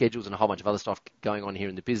travel schedules and a whole bunch of other stuff going on here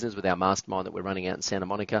in the business with our mastermind that we're running out in Santa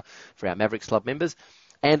Monica for our Mavericks Club members.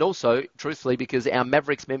 And also, truthfully, because our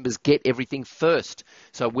Mavericks members get everything first.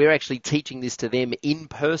 So we're actually teaching this to them in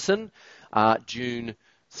person, June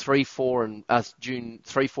 3, 4, and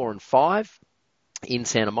 5. In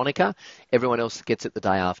Santa Monica. Everyone else gets it the day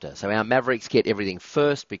after. So our Mavericks get everything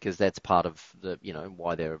first because that's part of the,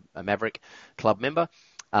 why they're a Maverick Club member.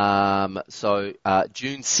 So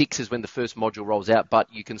June 6 is when the first module rolls out,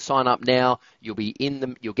 but you can sign up now. You'll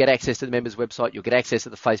get access to the members' website. You'll get access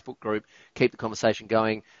to the Facebook group. Keep the conversation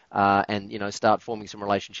going, and start forming some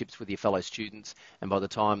relationships with your fellow students. And by the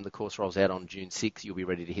time the course rolls out on June 6, you'll be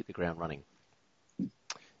ready to hit the ground running.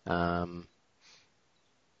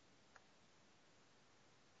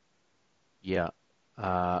 Yeah.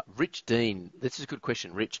 Rich Dean, this is a good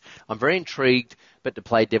question, Rich. I'm very intrigued, but to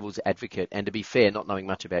play devil's advocate, and to be fair, not knowing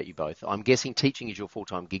much about you both, I'm guessing teaching is your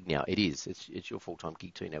full-time gig now. It is. It's your full-time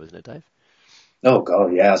gig too now, isn't it, Dave? Oh,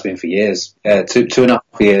 God, yeah, it's been for years. 2.5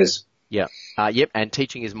 years. Yeah. Yep. And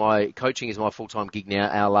coaching is my full-time gig now.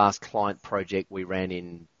 Our last client project we ran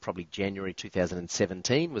in probably January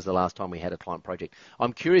 2017 was the last time we had a client project.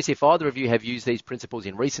 I'm curious if either of you have used these principles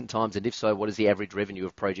in recent times, and if so, what is the average revenue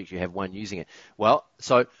of projects you have one using it? Well,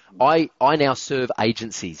 so I now serve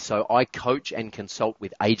agencies. So I coach and consult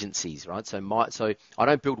with agencies, right? So I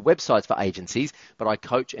don't build websites for agencies, but I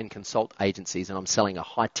coach and consult agencies, and I'm selling a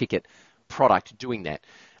high-ticket product doing that.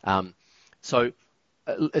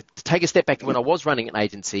 To take a step back to when I was running an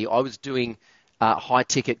agency, I was doing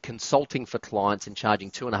high-ticket consulting for clients and charging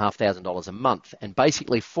 $2,500 a month. And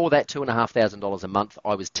basically for that $2,500 a month,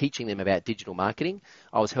 I was teaching them about digital marketing.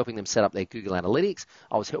 I was helping them set up their Google Analytics.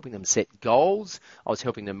 I was helping them set goals. I was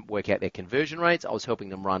helping them work out their conversion rates. I was helping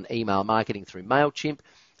them run email marketing through MailChimp.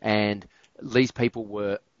 And these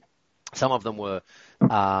people some of them were,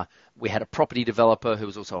 we had a property developer who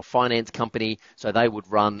was also a finance company, so they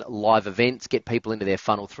would run live events, get people into their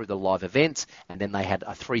funnel through the live events, and then they had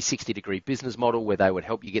a 360-degree business model where they would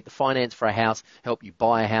help you get the finance for a house, help you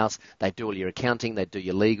buy a house, they'd do all your accounting, they'd do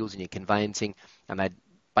your legals and your conveyancing, and they'd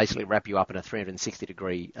basically wrap you up in a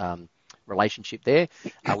 360-degree relationship there.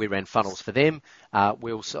 We ran funnels for them. I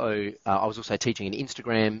was also teaching an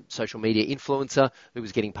Instagram social media influencer who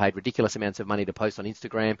was getting paid ridiculous amounts of money to post on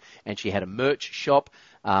Instagram, and she had a merch shop.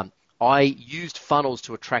 I used funnels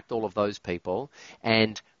to attract all of those people,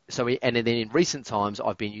 and then in recent times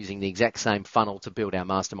I've been using the exact same funnel to build our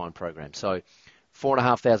mastermind program. So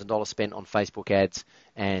 $4,500 spent on Facebook ads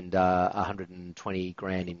and 120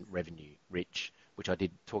 grand in revenue, Rich, which I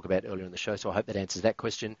did talk about earlier in the show. So I hope that answers that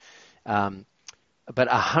question. But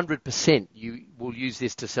 100% you will use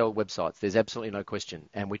this to sell websites. There's absolutely no question.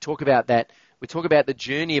 And we talk about that. We talk about the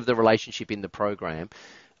journey of the relationship in the program.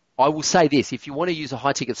 I will say this, if you want to use a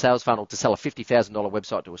high-ticket sales funnel to sell a $50,000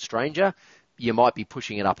 website to a stranger, you might be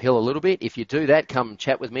pushing it uphill a little bit. If you do that, come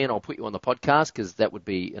chat with me and I'll put you on the podcast because that would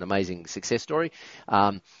be an amazing success story.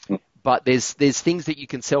 But there's things that you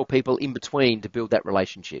can sell people in between to build that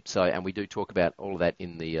relationship. So, and we do talk about all of that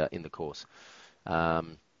in the course.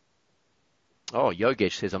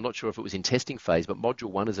 Yogesh says, I'm not sure if it was in testing phase, but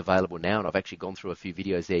Module 1 is available now, and I've actually gone through a few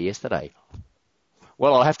videos there yesterday.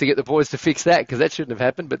 Well, I'll have to get the boys to fix that because that shouldn't have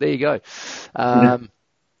happened, but there you go.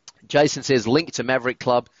 Jason says, link to Maverick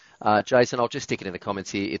Club. Jason, I'll just stick it in the comments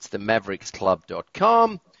here. It's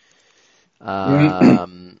themavericksclub.com.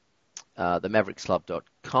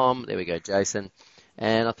 Themavericksclub.com. There we go, Jason.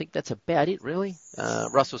 And I think that's about it, really.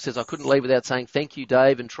 Russell says, I couldn't leave without saying thank you,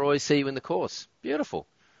 Dave and Troy. See you in the course. Beautiful.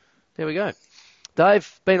 There we go.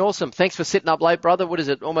 Dave, been awesome. Thanks for sitting up late, brother. What is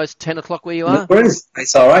it, almost 10 o'clock where you are? No worries.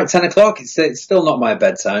 It's all right, 10 o'clock. It's still not my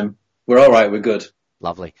bedtime. We're all right. We're good.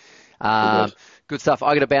 Lovely. Good stuff.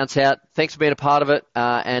 I got to bounce out. Thanks for being a part of it,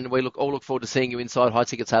 and we all look forward to seeing you inside High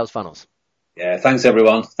Ticket Sales Funnels. Yeah, thanks,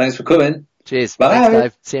 everyone. Thanks for coming. Cheers. Bye. Thanks,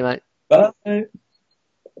 Dave. See you, mate. Bye.